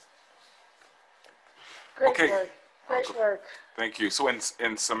 Great work. Great work. Thank you. So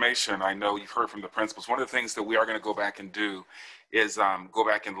in summation, I know you've heard from the principals. One of the things that we are going to go back and do is go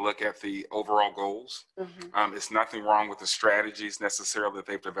back and look at the overall goals. Mm-hmm. It's nothing wrong with the strategies necessarily that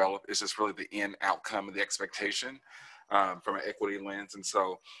they've developed. It's just really the end outcome and the expectation from an equity lens. And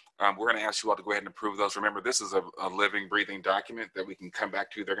so we're going to ask you all to go ahead and approve those. Remember, this is a living, breathing document that we can come back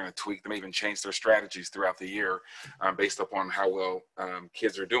to. They're going to tweak them, even change their strategies throughout the year based upon how well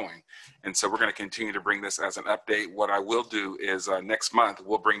kids are doing. And so we're going to continue to bring this as an update. What I will do is next month,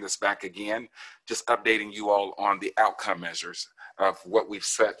 we'll bring this back again, just updating you all on the outcome measures of what we've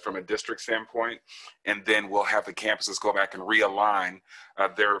set from a district standpoint. And then we'll have the campuses go back and realign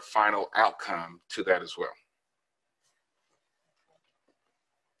their final outcome to that as well.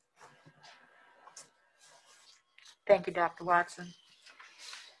 Thank you, Dr. Watson.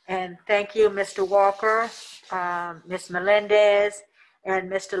 And thank you, Mr. Walker, Ms. Melendez,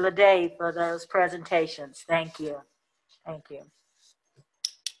 and Mr. Lede for those presentations. Thank you. Thank you.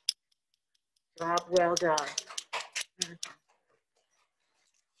 Job well done.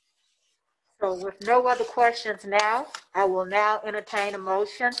 So with no other questions now, I will now entertain a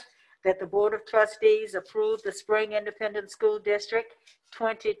motion that the Board of Trustees approve the Spring Independent School District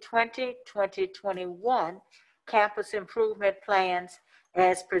 2020-2021 campus improvement plans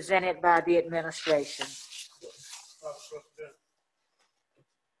as presented by the administration.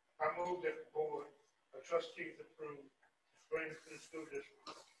 I move that the Board of Trustees approve the Spring Independent School District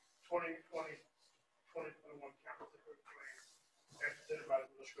 2020-2021 campus improvement plan as presented by the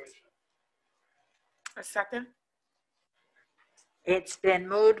administration. A second. It's been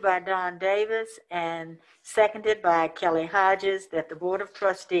moved by Don Davis and seconded by Kelly Hodges that the Board of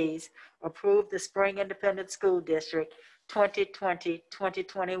Trustees approve the Spring Independent School District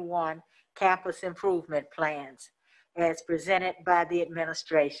 2020-2021 campus improvement plans as presented by the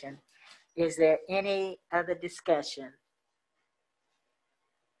administration. Is there any other discussion?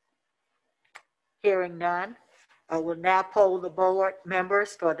 Hearing none, I will now poll the board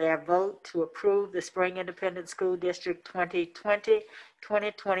members for their vote to approve the Spring Independent School District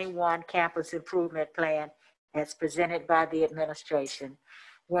 2020-2021 campus improvement plan as presented by the administration.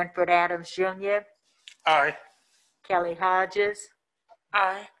 Winfred Adams Jr. Aye. Kelly Hodges.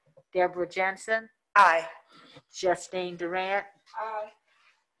 Aye. Deborah Jensen. Aye. Justine Durant. Aye.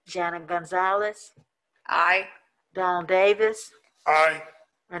 Jana Gonzalez. Aye. Don Davis. Aye.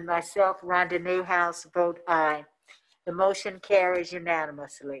 And myself, Rhonda Newhouse, vote aye. The motion carries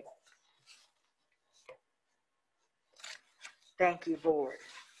unanimously. Thank you, Board.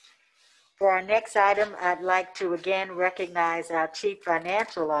 For our next item, I'd like to again recognize our Chief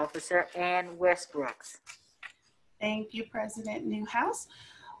Financial Officer, Ann Westbrooks. Thank you, President Newhouse.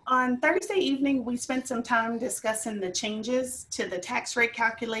 On Thursday evening, we spent some time discussing the changes to the tax rate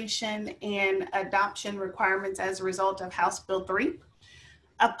calculation and adoption requirements as a result of House Bill 3.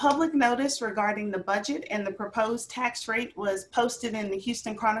 A public notice regarding the budget and the proposed tax rate was posted in the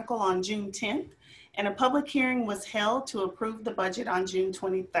Houston Chronicle on June 10th, and a public hearing was held to approve the budget on June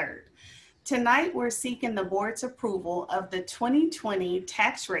 23rd. Tonight, we're seeking the board's approval of the 2020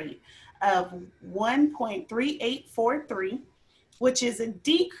 tax rate of 1.3843, which is a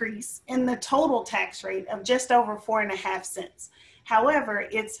decrease in the total tax rate of just over 4.5 cents. However,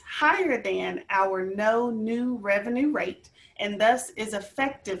 it's higher than our no new revenue rate, and thus is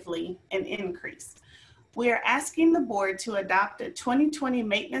effectively an increase. We are asking the board to adopt a 2020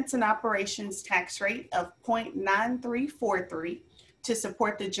 maintenance and operations tax rate of 0.9343 to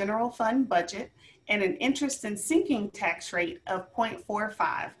support the general fund budget, and an interest and sinking tax rate of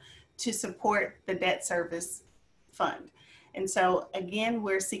 0.45 to support the debt service fund. And so again,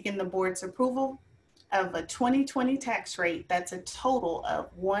 we're seeking the board's approval of a 2020 tax rate that's a total of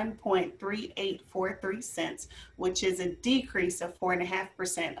 1.3843 cents, which is a decrease of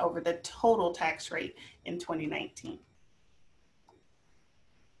 4.5% over the total tax rate in 2019.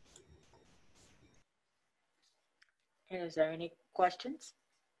 Is there any questions?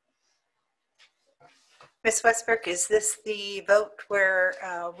 Ms. Westbrook, is this the vote where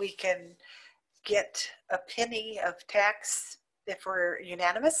we can get a penny of tax if we're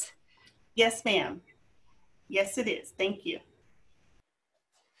unanimous? Yes, ma'am. Yes, it is. Thank you.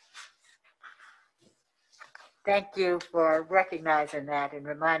 Thank you for recognizing that and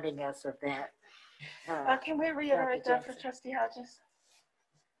reminding us of that. Can we reiterate that for Trustee Hodges?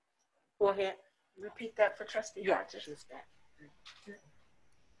 Go ahead. Repeat that for Trustee Hodges.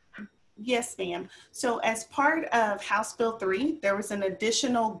 Yes, ma'am. So as part of House Bill 3, there was an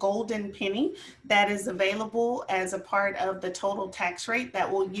additional golden penny that is available as a part of the total tax rate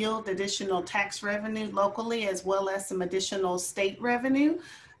that will yield additional tax revenue locally as well as some additional state revenue.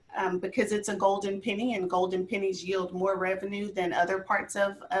 Because it's a golden penny, and golden pennies yield more revenue than other parts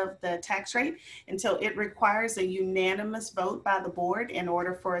of the tax rate. And so it requires a unanimous vote by the board in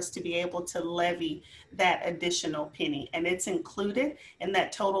order for us to be able to levy that additional penny. And it's included in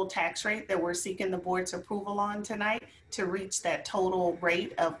that total tax rate that we're seeking the board's approval on tonight to reach that total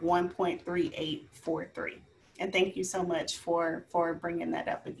rate of 1.3843. And thank you so much for bringing that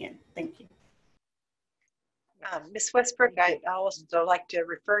up again. Thank you. Ms. Westbrook, I also like to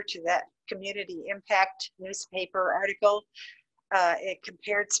refer to that community impact newspaper article. It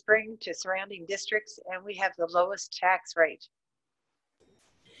compared Spring to surrounding districts, and we have the lowest tax rate.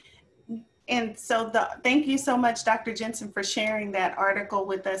 And so thank you so much, Dr. Jensen, for sharing that article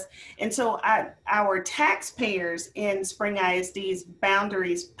with us. And so our taxpayers in Spring ISD's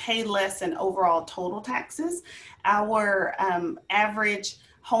boundaries pay less in overall total taxes. Our average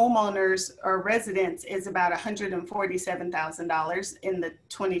homeowners or residents is about $147,000 in the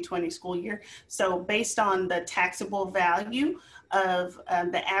 2020 school year. So based on the taxable value of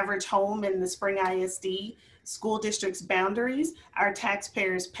the average home in the Spring ISD school district's boundaries, our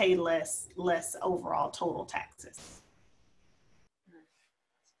taxpayers pay less overall total taxes.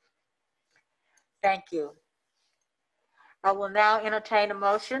 Thank you. I will now entertain a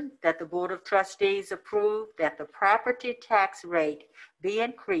motion that the Board of Trustees approve that the property tax rate be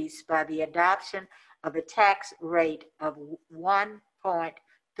increased by the adoption of a tax rate of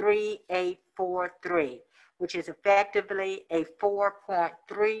 1.3843, which is effectively a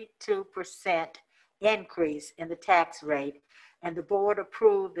 4.32% increase in the tax rate, and the board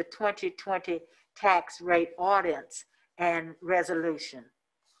approve the 2020 tax rate ordinance and resolution.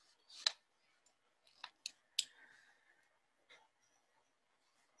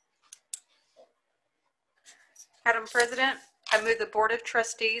 Madam President, I move the Board of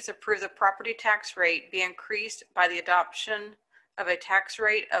Trustees approve the property tax rate be increased by the adoption of a tax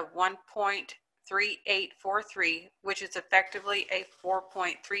rate of 1.3843, which is effectively a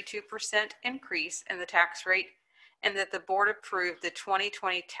 4.32% increase in the tax rate, and that the board approve the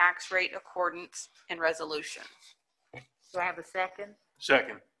 2020 tax rate accordance and resolution. Do I have a second?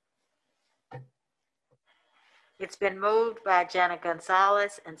 Second. It's been moved by Jana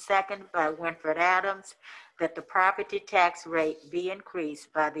Gonzalez and seconded by Winfred Adams that the property tax rate be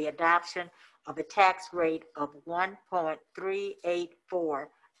increased by the adoption of a tax rate of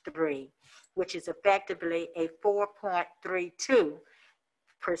 1.3843, which is effectively a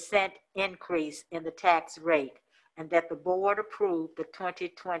 4.32% increase in the tax rate, and that the board approve the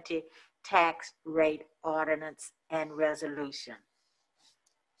 2020 tax rate ordinance and resolution.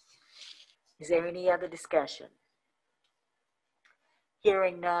 Is there any other discussion?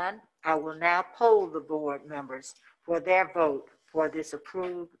 Hearing none, I will now poll the board members for their vote for this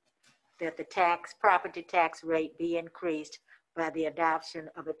approved that the property tax rate be increased by the adoption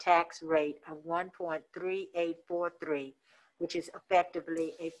of a tax rate of 1.3843, which is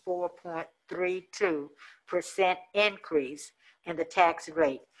effectively a 4.32% increase in the tax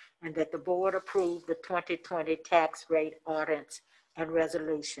rate, and that the board approve the 2020 tax rate ordinance and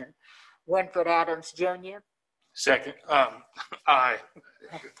resolution. Winfred Adams Jr. Second. Aye.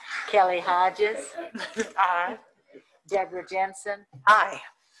 Kelly Hodges. Aye. Deborah Jensen. Aye.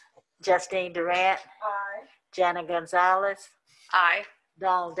 Justine Durant. Aye. Jana Gonzalez. Aye.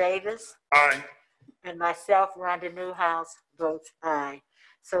 Donald Davis. Aye. And myself, Rhonda Newhouse, votes aye.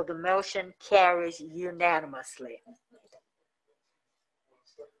 So the motion carries unanimously.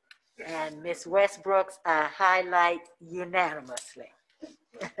 And Ms. Westbrooks, I highlight unanimously.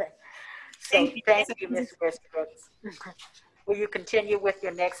 So thank you, Ms. Westbrooks. Will you continue with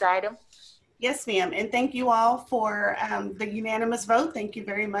your next item? Yes, ma'am. And thank you all for the unanimous vote. Thank you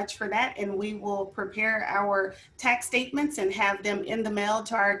very much for that. And we will prepare our tax statements and have them in the mail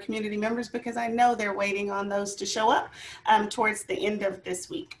to our community members, because I know they're waiting on those to show up towards the end of this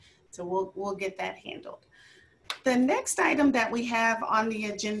week. So we'll get that handled. The next item that we have on the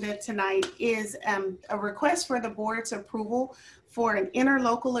agenda tonight is a request for the board's approval for an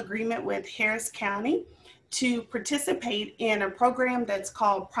interlocal agreement with Harris County to participate in a program that's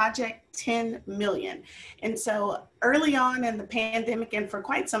called Project 10 Million. And so early on in the pandemic and for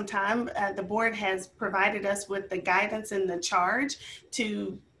quite some time, the board has provided us with the guidance and the charge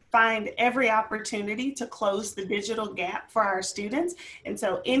to find every opportunity to close the digital gap for our students. And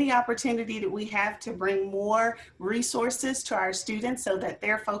so any opportunity that we have to bring more resources to our students so that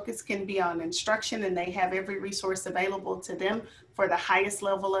their focus can be on instruction and they have every resource available to them for the highest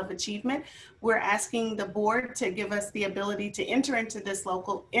level of achievement, we're asking the board to give us the ability to enter into this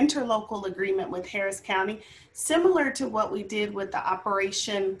interlocal agreement with Harris County, similar to what we did with the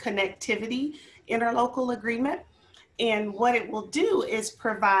Operation Connectivity interlocal agreement. And what it will do is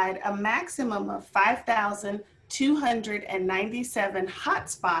provide a maximum of 5,297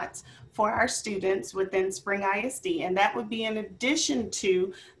 hotspots for our students within Spring ISD. And that would be in addition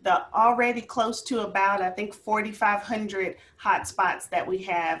to the already close to about, I think, 4,500 hotspots that we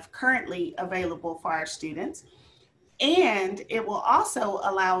have currently available for our students. And it will also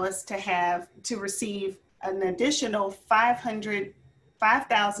allow us to receive an additional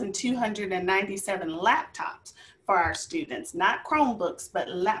 5,297 laptops for our students, not Chromebooks, but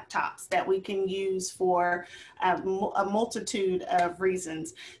laptops that we can use for a multitude of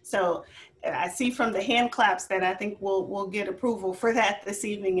reasons. So I see from the hand claps that I think we'll get approval for that this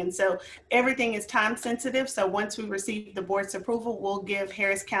evening. And so everything is time sensitive. So once we receive the board's approval, we'll give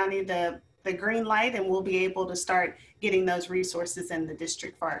Harris County the green light and we'll be able to start getting those resources in the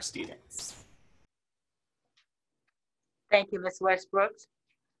district for our students. Thank you, Ms. Westbrooks.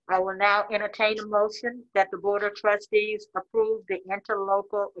 I will now entertain a motion that the Board of Trustees approve the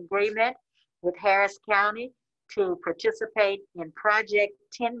interlocal agreement with Harris County to participate in Project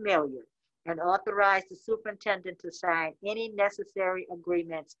 10 Million and authorize the superintendent to sign any necessary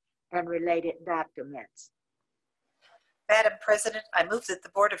agreements and related documents. Madam President, I move that the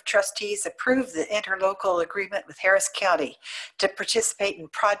Board of Trustees approve the interlocal agreement with Harris County to participate in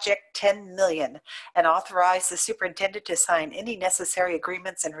Project 10 Million and authorize the superintendent to sign any necessary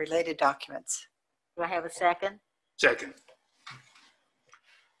agreements and related documents. Do I have a second? Second.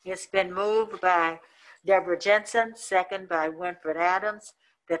 It's been moved by Deborah Jensen, second by Winfred Adams,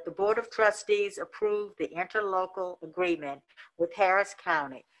 that the Board of Trustees approve the interlocal agreement with Harris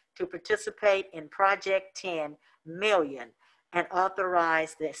County to participate in Project 10 Million and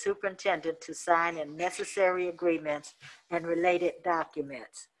authorize the superintendent to sign the necessary agreements and related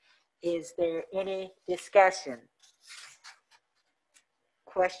documents. Is there any discussion?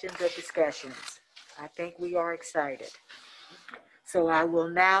 Questions or discussions? I think we are excited. So I will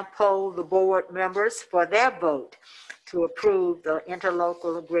now poll the board members for their vote to approve the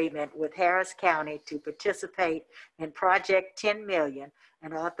interlocal agreement with Harris County to participate in Project 10 Million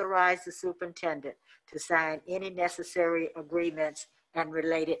and authorize the superintendent to sign any necessary agreements and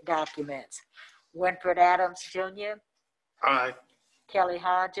related documents. Winfred Adams Jr. Aye. Kelly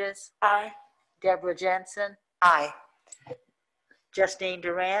Hodges. Aye. Deborah Jensen. Aye. Justine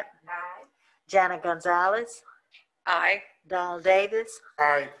Durant. Aye. Jana Gonzalez. Aye. Donald Davis.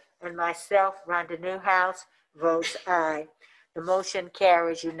 Aye. And myself, Rhonda Newhouse, votes aye. The motion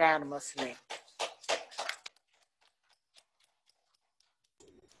carries unanimously.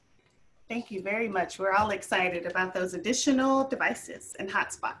 Thank you very much. We're all excited about those additional devices and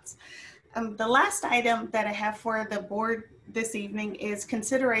hotspots. The last item that I have for the board this evening is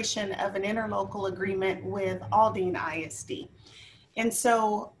consideration of an interlocal agreement with Aldine ISD. And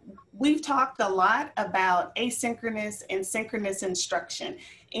so we've talked a lot about asynchronous and synchronous instruction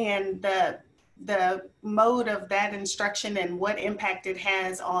and the mode of that instruction and what impact it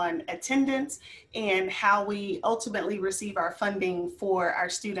has on attendance and how we ultimately receive our funding for our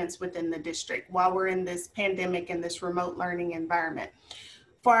students within the district while we're in this pandemic and this remote learning environment.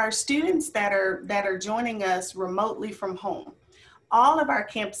 For our students that are joining us remotely from home, all of our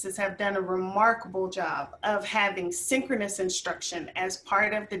campuses have done a remarkable job of having synchronous instruction as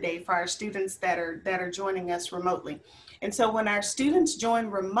part of the day for our students that are joining us remotely. And so when our students join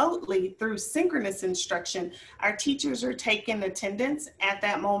remotely through synchronous instruction, our teachers are taking attendance at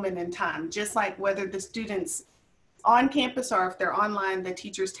that moment in time, just like whether the students on campus or if they're online, the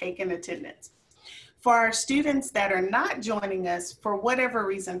teachers taking attendance. For our students that are not joining us for whatever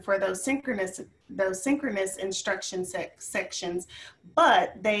reason for those synchronous instruction sections,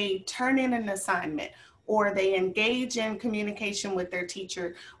 but they turn in an assignment or they engage in communication with their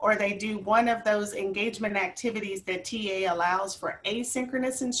teacher, or they do one of those engagement activities that TA allows for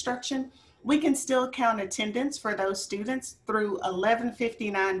asynchronous instruction, we can still count attendance for those students through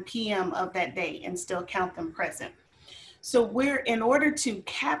 11:59 p.m. of that day and still count them present. So in order to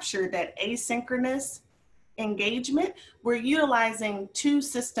capture that asynchronous engagement, we're utilizing two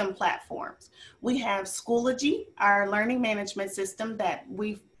system platforms. We have Schoology, our learning management system that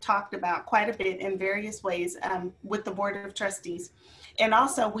we've talked about quite a bit in various ways with the Board of Trustees. And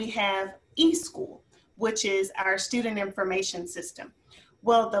also we have eSchool, which is our student information system.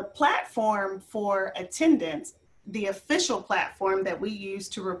 Well, the platform for attendance, the official platform that we use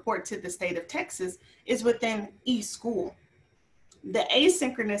to report to the state of Texas, is within eSchool. The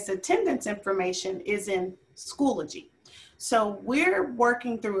asynchronous attendance information is in Schoology. So we're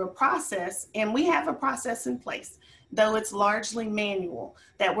working through a process, and we have a process in place, though it's largely manual,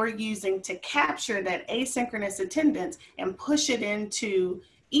 that we're using to capture that asynchronous attendance and push it into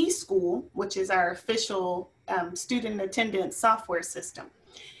eSchool, which is our official student attendance software system.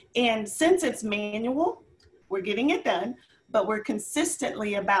 And since it's manual, we're getting it done, but we're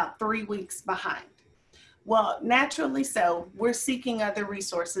consistently about 3 weeks behind. Well, naturally so, we're seeking other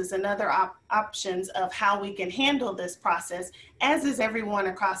resources and other options of how we can handle this process, as is everyone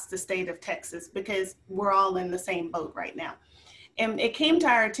across the state of Texas, because we're all in the same boat right now. And it came to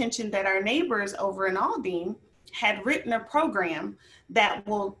our attention that our neighbors over in Aldine had written a program that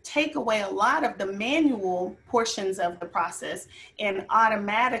will take away a lot of the manual portions of the process and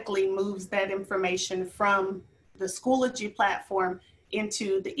automatically moves that information from the Schoology platform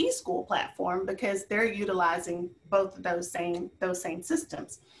into the eSchool platform, because they're utilizing both of those same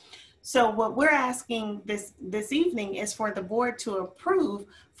systems. So what we're asking this evening is for the board to approve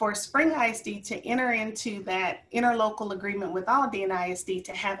for Spring ISD to enter into that interlocal agreement with Aldine ISD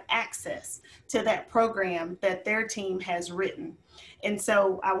to have access to that program that their team has written. And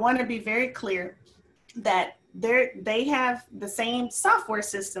so I want to be very clear that they have the same software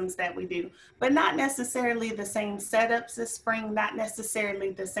systems that we do, but not necessarily the same setups as Spring, not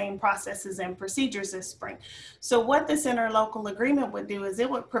necessarily the same processes and procedures as Spring. So what this interlocal agreement would do is it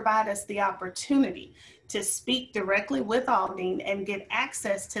would provide us the opportunity to speak directly with Aldine and get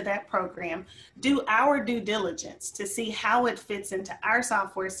access to that program, do our due diligence to see how it fits into our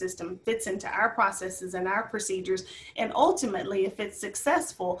software system, fits into our processes and our procedures. And ultimately, if it's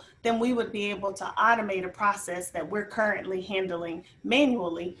successful, then we would be able to automate a process that we're currently handling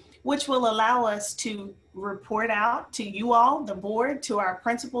manually, which will allow us to report out to you all, the board, to our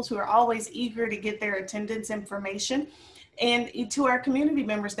principals who are always eager to get their attendance information, and to our community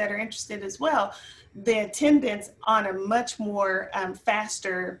members that are interested as well, the attendance on a much more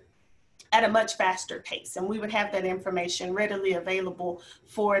at a much faster pace. And we would have that information readily available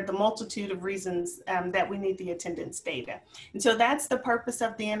for the multitude of reasons that we need the attendance data. And so that's the purpose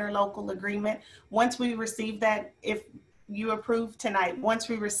of the interlocal agreement. Once we receive that, if you approve tonight, once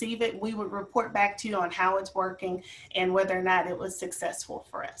we receive it, we would report back to you on how it's working and whether or not it was successful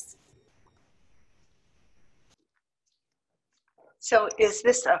for us. So is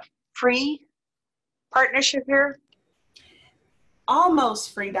this a free partnership here?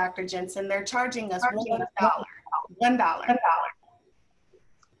 Almost free, Dr. Jensen. They're charging us $1. $1. Now,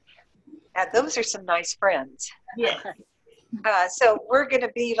 those are some nice friends. Yeah. So we're going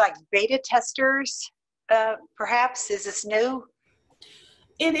to be like beta testers, perhaps. Is this new?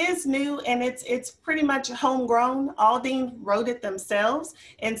 It is new, and it's pretty much homegrown. Aldine wrote it themselves,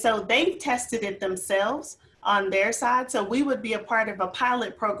 and so they've tested it themselves on their side. So we would be a part of a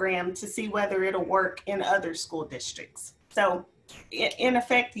pilot program to see whether it'll work in other school districts. So in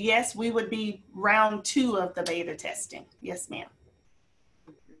effect, yes, we would be round 2 of the beta testing. Yes, ma'am.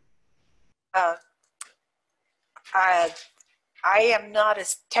 I am not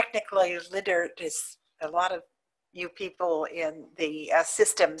as technically literate as a lot of you people in the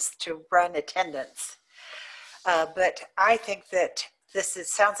systems to run attendance. But I think that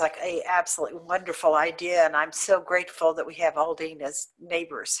sounds like a absolutely wonderful idea, and I'm so grateful that we have Aldine as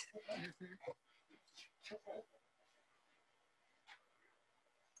neighbors.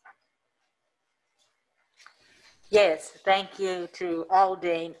 Yes, thank you to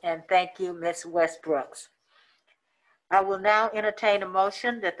Aldine, and thank you, Ms. Westbrooks. I will now entertain a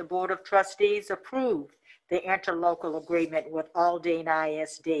motion that the Board of Trustees approve the interlocal agreement with Aldine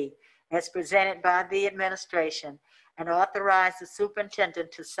ISD as presented by the administration, and authorize the superintendent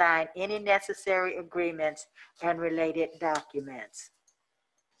to sign any necessary agreements and related documents.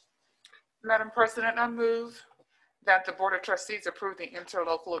 Madam President, I move that the Board of Trustees approve the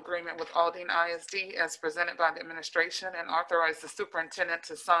interlocal agreement with Aldine ISD as presented by the administration and authorize the superintendent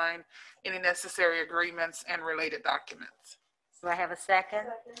to sign any necessary agreements and related documents. Do I have a second?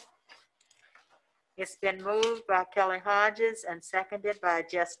 It's been moved by Kelly Hodges and seconded by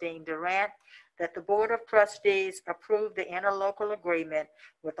Justine Durant that the Board of Trustees approve the interlocal agreement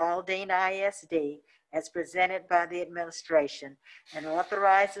with Aldine ISD as presented by the administration and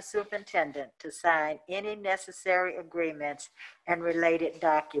authorize the superintendent to sign any necessary agreements and related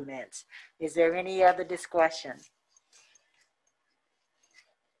documents. Is there any other discussion?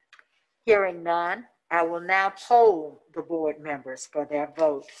 Hearing none, I will now poll the board members for their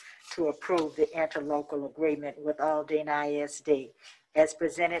vote to approve the interlocal agreement with Aldine ISD as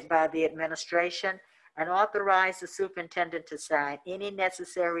presented by the administration and authorize the superintendent to sign any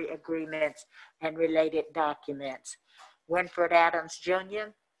necessary agreements and related documents. Winfred Adams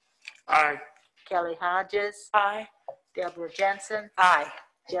Jr. Aye. Kelly Hodges. Aye. Deborah Jensen. Aye.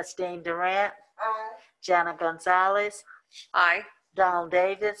 Justine Durant. Aye. Jana Gonzalez. Aye. Donald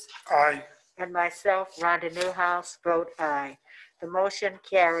Davis. Aye. And myself, Rhonda Newhouse, vote aye. The motion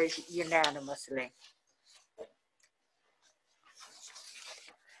carries unanimously.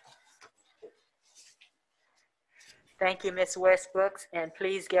 Thank you, Ms. Westbrooks, and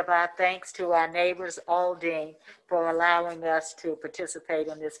please give our thanks to our neighbors, Aldine, for allowing us to participate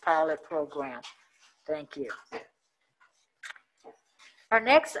in this pilot program. Thank you. Our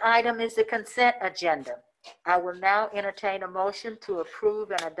next item is the consent agenda. I will now entertain a motion to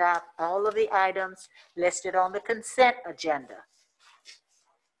approve and adopt all of the items listed on the consent agenda.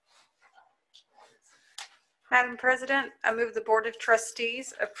 Madam President, I move the Board of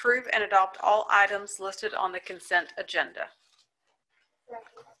Trustees approve and adopt all items listed on the consent agenda.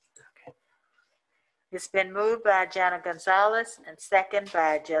 It's been moved by Jana Gonzalez and second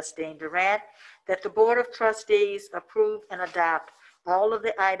by Justine Durant that the Board of Trustees approve and adopt all of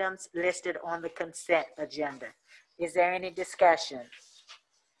the items listed on the consent agenda. Is there any discussion?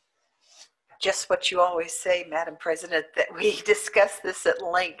 just what you always say, Madam President, that we discuss this at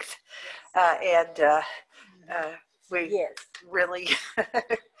length. We Yes. really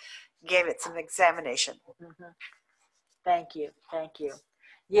gave it some examination. Mhm. Thank you, thank you.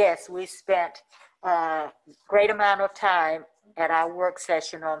 Yes, we spent a great amount of time at our work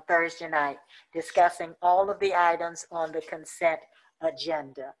session on Thursday night discussing all of the items on the consent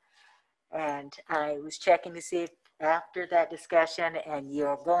agenda. And I was checking to see if after that discussion, and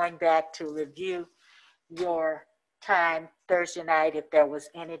you're going back to review your time Thursday night if there was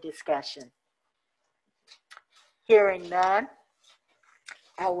any discussion. Hearing none,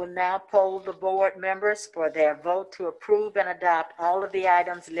 I will now poll the board members for their vote to approve and adopt all of the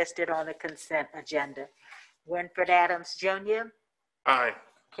items listed on the consent agenda. Winfred Adams Jr., Aye.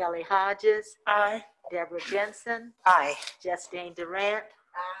 Kelly Hodges, Aye. Deborah Jensen, Aye. Justine Durant,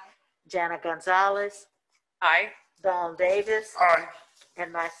 Jana Gonzalez, Aye. Dawn Davis, Aye.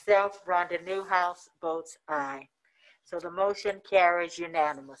 and myself, Rhonda Newhouse, votes aye. So the motion carries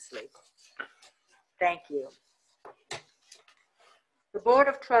unanimously. Thank you. The Board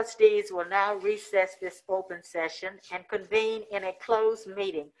of Trustees will now recess this open session and convene in a closed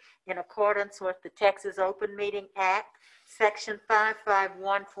meeting in accordance with the Texas Open Meeting Act, Section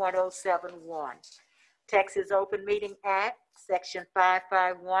 551.071. Texas Open Meeting Act, Section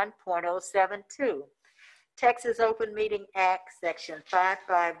 551.072. Texas Open Meeting Act, Section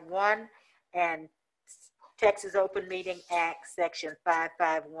 551, and Texas Open Meeting Act, Section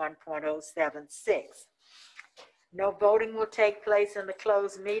 551.076. No voting will take place in the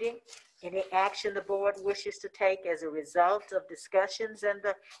closed meeting. Any action the board wishes to take as a result of discussions in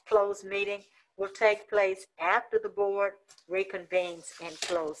the closed meeting will take place after the board reconvenes in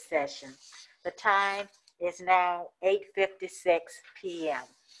closed session. The time is now 8:56 p.m.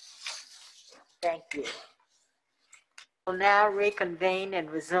 Thank you. We'll now reconvene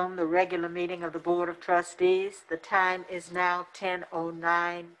and resume the regular meeting of the Board of Trustees. The time is now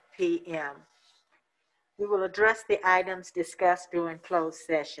 10:09 p.m. We will address the items discussed during closed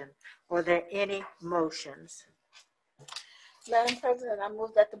session. Are there any motions? Madam President, I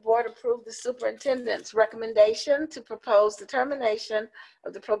move that the board approve the superintendent's recommendation to propose the termination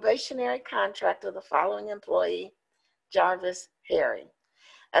of the probationary contract of the following employee, Jarvis Harry,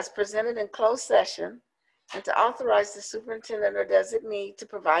 as presented in closed session, and to authorize the superintendent or designee to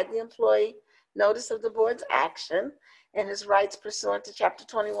provide the employee notice of the board's action and his rights pursuant to Chapter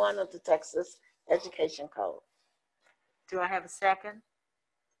 21 of the Texas Education Code. Do I have a second?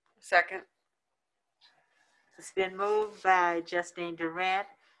 Second. It's been moved by Justine Durant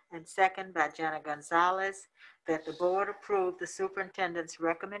and second by Jana Gonzalez that the board approve the superintendent's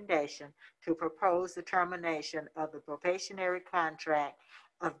recommendation to propose the termination of the probationary contract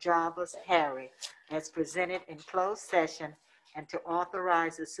of Jarvis Harry as presented in closed session and to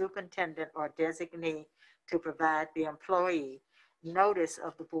authorize the superintendent or designee to provide the employee notice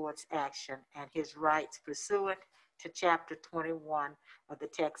of the board's action and his rights pursuant to Chapter 21 of the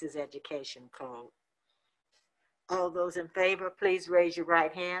Texas Education Code. All those in favor, please raise your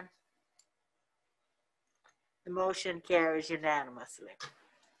right hand. The motion carries unanimously.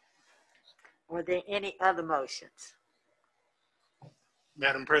 Are there any other motions?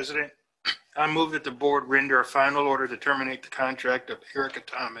 Madam President, I move that the board render a final order to terminate the contract of Erica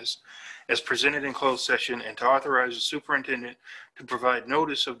Thomas as presented in closed session and to authorize the superintendent to provide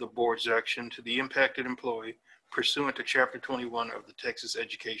notice of the board's action to the impacted employee pursuant to Chapter 21 of the Texas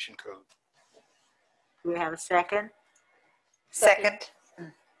Education Code. Do we have a second? Second.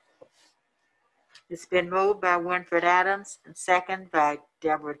 It's been moved by Winfred Adams and second by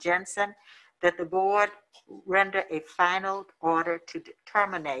Deborah Jensen that the board render a final order to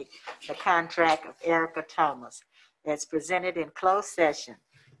terminate the contract of Erica Thomas as presented in closed session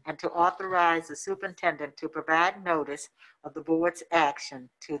and to authorize the superintendent to provide notice of the board's action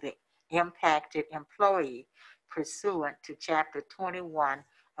to the impacted employee pursuant to Chapter 21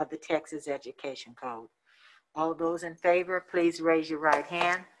 of the Texas Education Code. All those in favor, please raise your right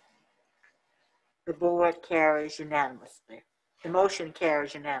hand. The board carries unanimously. The motion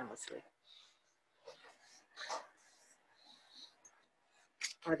carries unanimously.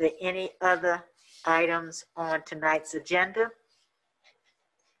 Are there any other items on tonight's agenda?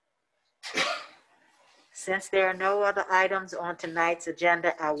 Since there are no other items on tonight's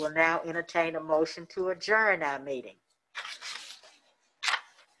agenda, I will now entertain a motion to adjourn our meeting.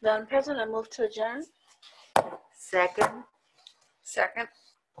 Madam President, I move to adjourn. Second. Second.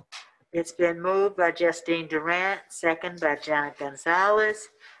 It's been moved by Justine Durant, second by Jana Gonzalez,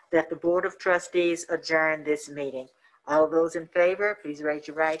 that the Board of Trustees adjourn this meeting. All those in favor, please raise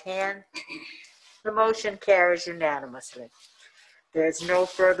your right hand. The motion carries unanimously. There's no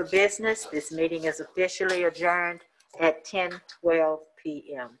further business. This meeting is officially adjourned at 10:12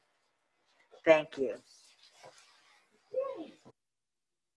 p.m. Thank you.